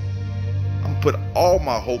understanding. I'm going to put all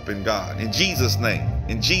my hope in God. In Jesus' name.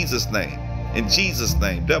 In Jesus' name. In Jesus'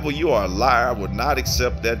 name. Devil, you are a liar. I would not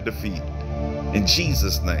accept that defeat. In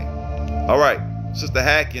Jesus' name. All right. Sister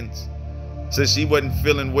Hatkins says she wasn't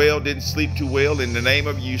feeling well, didn't sleep too well. In the name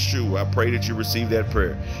of Yeshua, I pray that you receive that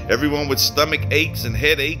prayer. Everyone with stomach aches and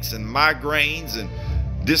headaches and migraines and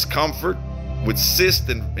discomfort, with cysts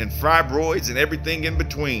and fibroids and everything in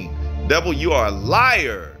between. Devil, you are a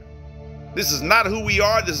liar. This is not who we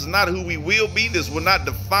are. This is not who we will be. This will not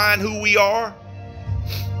define who we are.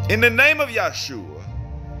 In the name of Yeshua,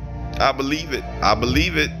 I believe it. I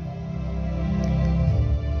believe it.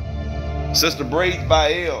 Sister Braids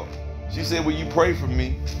by L, she said, will you pray for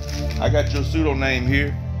me? I got your pseudo name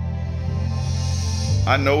here.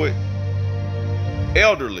 I know it.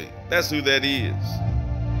 Elderly, that's who that is.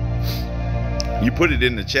 You put it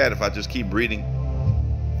in the chat if I just keep reading.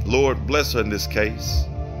 Lord, bless her in this case.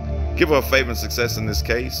 Give her favor and success in this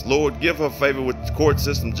case. Lord, give her favor with the court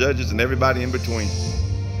system, judges, and everybody in between.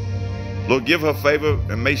 Lord, give her favor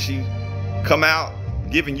and may she come out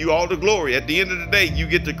giving you all the glory. At the end of the day, you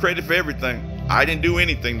get the credit for everything. I didn't do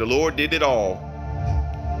anything. The Lord did it all.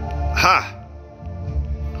 Ha!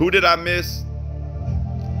 Who did I miss?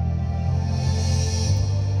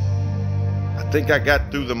 I think I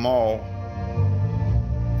got through them all.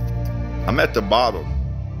 I'm at the bottom.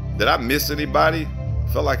 Did I miss anybody? I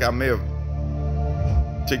felt like I may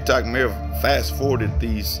have, TikTok may have fast forwarded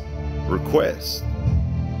these requests.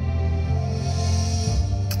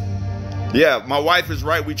 Yeah, my wife is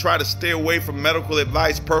right. We try to stay away from medical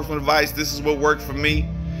advice, personal advice. This is what worked for me.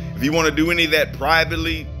 If you want to do any of that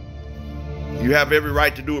privately, you have every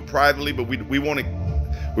right to do it privately, but we want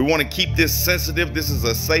to keep this sensitive. This is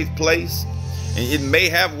a safe place, and it may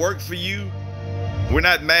have worked for you. We're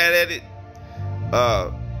not mad at it.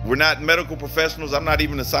 We're not medical professionals. I'm not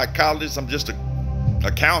even a psychologist. I'm just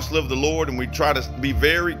a counselor of the Lord, and we try to be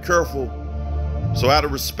very careful. So out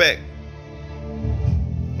of respect.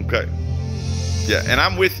 Okay. Yeah, and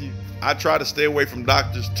I'm with you. I try to stay away from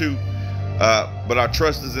doctors too, but our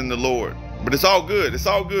trust is in the Lord. But it's all good. It's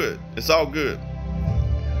all good. It's all good.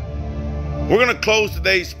 We're going to close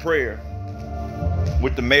today's prayer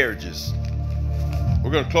with the marriages. We're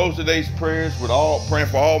going to close today's prayers with praying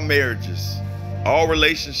for all marriages, all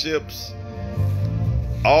relationships,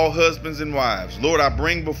 all husbands and wives. Lord, I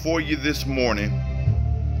bring before you this morning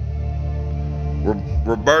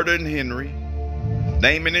Roberta and Henry,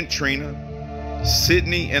 Damon and Trina,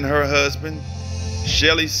 Sydney and her husband,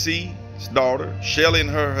 Shelly C's daughter, Shelly and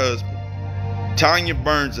her husband, Tanya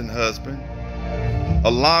Burns and husband,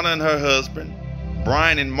 Alana and her husband,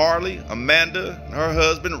 Brian and Marley, Amanda and her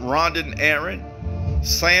husband, Rhonda and Aaron,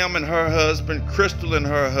 Sam and her husband, Crystal and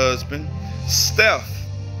her husband, Steph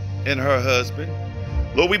and her husband.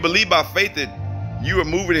 Lord, we believe by faith that you are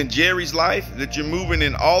moving in Jerry's life, that you're moving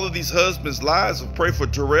in all of these husbands' lives. We pray for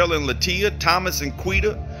Terrell and Latia, Thomas and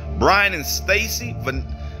Quita, Brian and Stacy. Did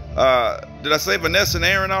I say Vanessa and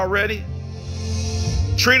Aaron already?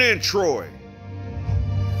 Trina and Troy,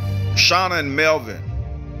 Shauna and Melvin,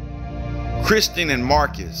 Christine and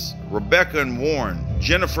Marcus, Rebecca and Warren,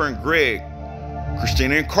 Jennifer and Greg,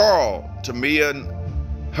 Christina and Carl, Tamia and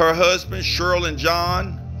her husband, Cheryl and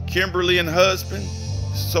John, Kimberly and husband,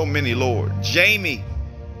 so many, Lord. Jamie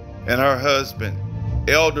and her husband,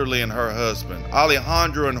 Elderly and her husband,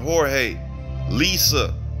 Alejandro and Jorge,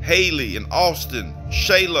 Lisa, Haley and Austin,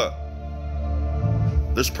 Shayla.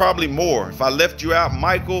 There's probably more. If I left you out,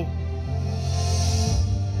 Michael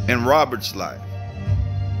and Robert's life.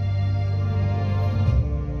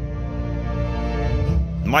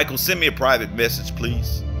 Michael, send me a private message,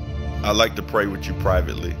 please. I'd like to pray with you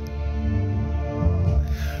privately.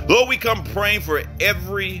 Lord, we come praying for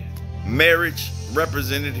every marriage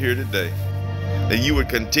represented here today, that you would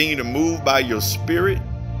continue to move by your spirit,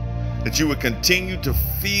 that you would continue to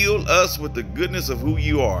fill us with the goodness of who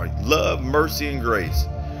you are, love, mercy, and grace.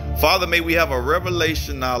 Father, may we have a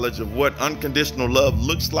revelation knowledge of what unconditional love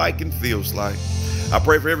looks like and feels like. I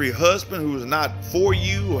pray for every husband who is not for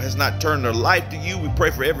you or has not turned their life to you. We pray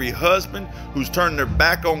for every husband who's turned their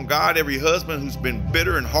back on God, every husband who's been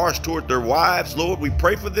bitter and harsh toward their wives. Lord, we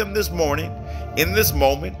pray for them this morning, in this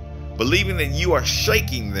moment, believing that you are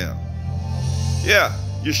shaking them. Yeah,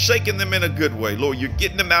 you're shaking them in a good way. Lord, you're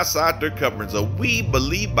getting them outside their coverings. So we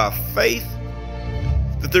believe by faith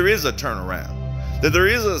that there is a turnaround, that there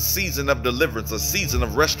is a season of deliverance, a season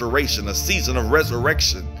of restoration, a season of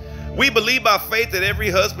resurrection. We believe by faith that every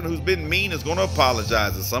husband who's been mean is going to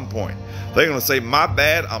apologize at some point. They're going to say, my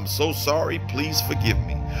bad, I'm so sorry, please forgive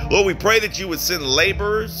me. Lord, we pray that you would send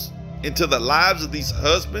laborers into the lives of these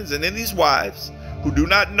husbands and in these wives who do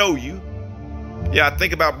not know you. Yeah, I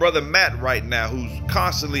think about Brother Matt right now, who's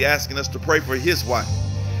constantly asking us to pray for his wife,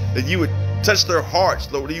 that you would touch their hearts,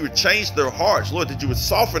 Lord, that you would change their hearts, Lord, that you would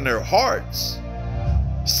soften their hearts.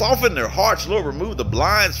 Soften their hearts, Lord, remove the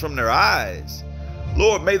blinds from their eyes.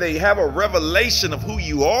 Lord, may they have a revelation of who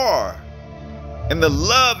you are and the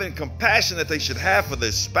love and compassion that they should have for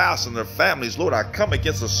their spouse and their families. Lord, I come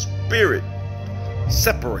against a spirit,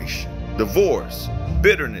 separation, divorce,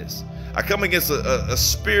 bitterness. I come against a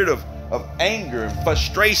spirit of anger and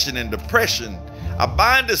frustration and depression. I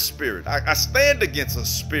bind the spirit. I stand against a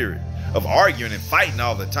spirit of arguing and fighting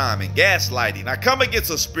all the time and gaslighting. I come against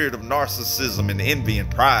a spirit of narcissism and envy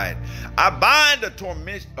and pride. I bind a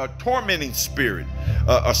tormenting spirit,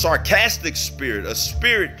 a sarcastic spirit, a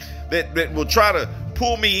spirit that will try to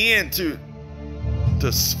pull me into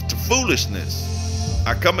foolishness.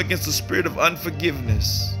 I come against the spirit of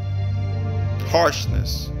unforgiveness,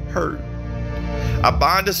 harshness, hurt. I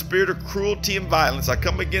bind the spirit of cruelty and violence. I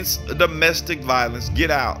come against domestic violence.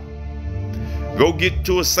 Get out. Go get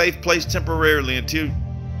to a safe place temporarily until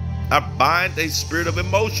I bind a spirit of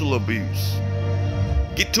emotional abuse.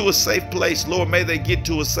 Get to a safe place. Lord, may they get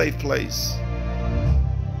to a safe place.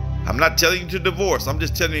 I'm not telling you to divorce. I'm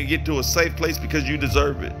just telling you to get to a safe place because you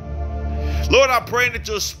deserve it. Lord, I pray that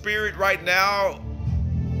your spirit right now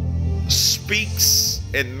speaks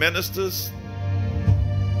and ministers.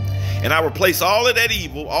 And I replace all of that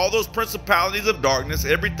evil, all those principalities of darkness,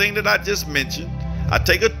 everything that I just mentioned. I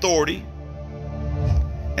take authority.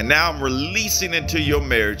 And now I'm releasing into your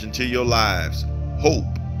marriage, into your lives, hope,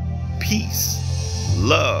 peace,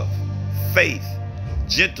 love, faith,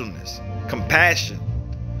 gentleness, compassion.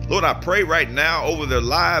 Lord, I pray right now over their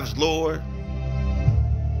lives, Lord,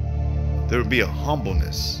 there will be a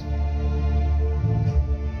humbleness,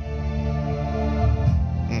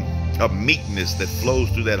 a meekness that flows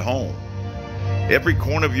through that home. Every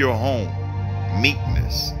corner of your home,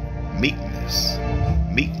 meekness, meekness,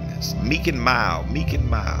 meekness. Meek and mild, meek and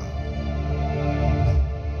mild.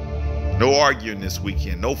 No arguing this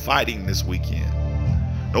weekend. No fighting this weekend.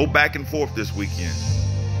 No back and forth this weekend.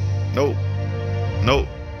 No.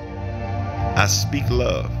 I speak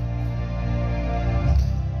love.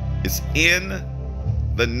 It's in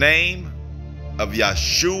the name of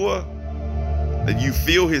Yeshua that you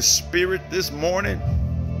feel his spirit this morning.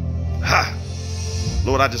 Ha!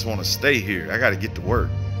 Lord, I just want to stay here. I got to get to work.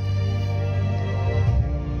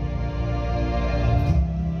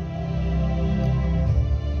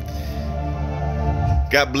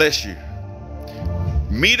 God bless you.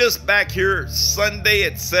 Meet us back here Sunday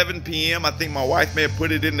at 7 p.m. I think my wife may have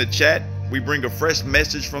put it in the chat. We bring a fresh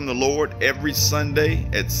message from the Lord every Sunday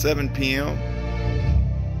at 7 p.m.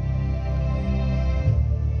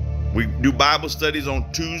 We do Bible studies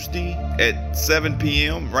on Tuesday at 7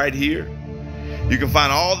 p.m. right here. You can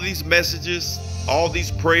find all these messages, all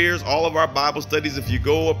these prayers, all of our Bible studies. If you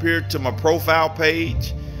go up here to my profile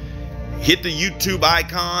page, hit the YouTube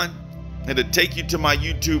icon, and it'll take you to my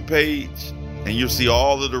YouTube page, and you'll see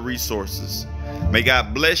all of the resources. May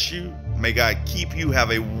God bless you. May God keep you.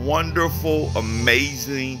 Have a wonderful,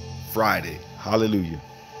 amazing Friday. Hallelujah.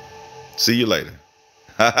 See you later.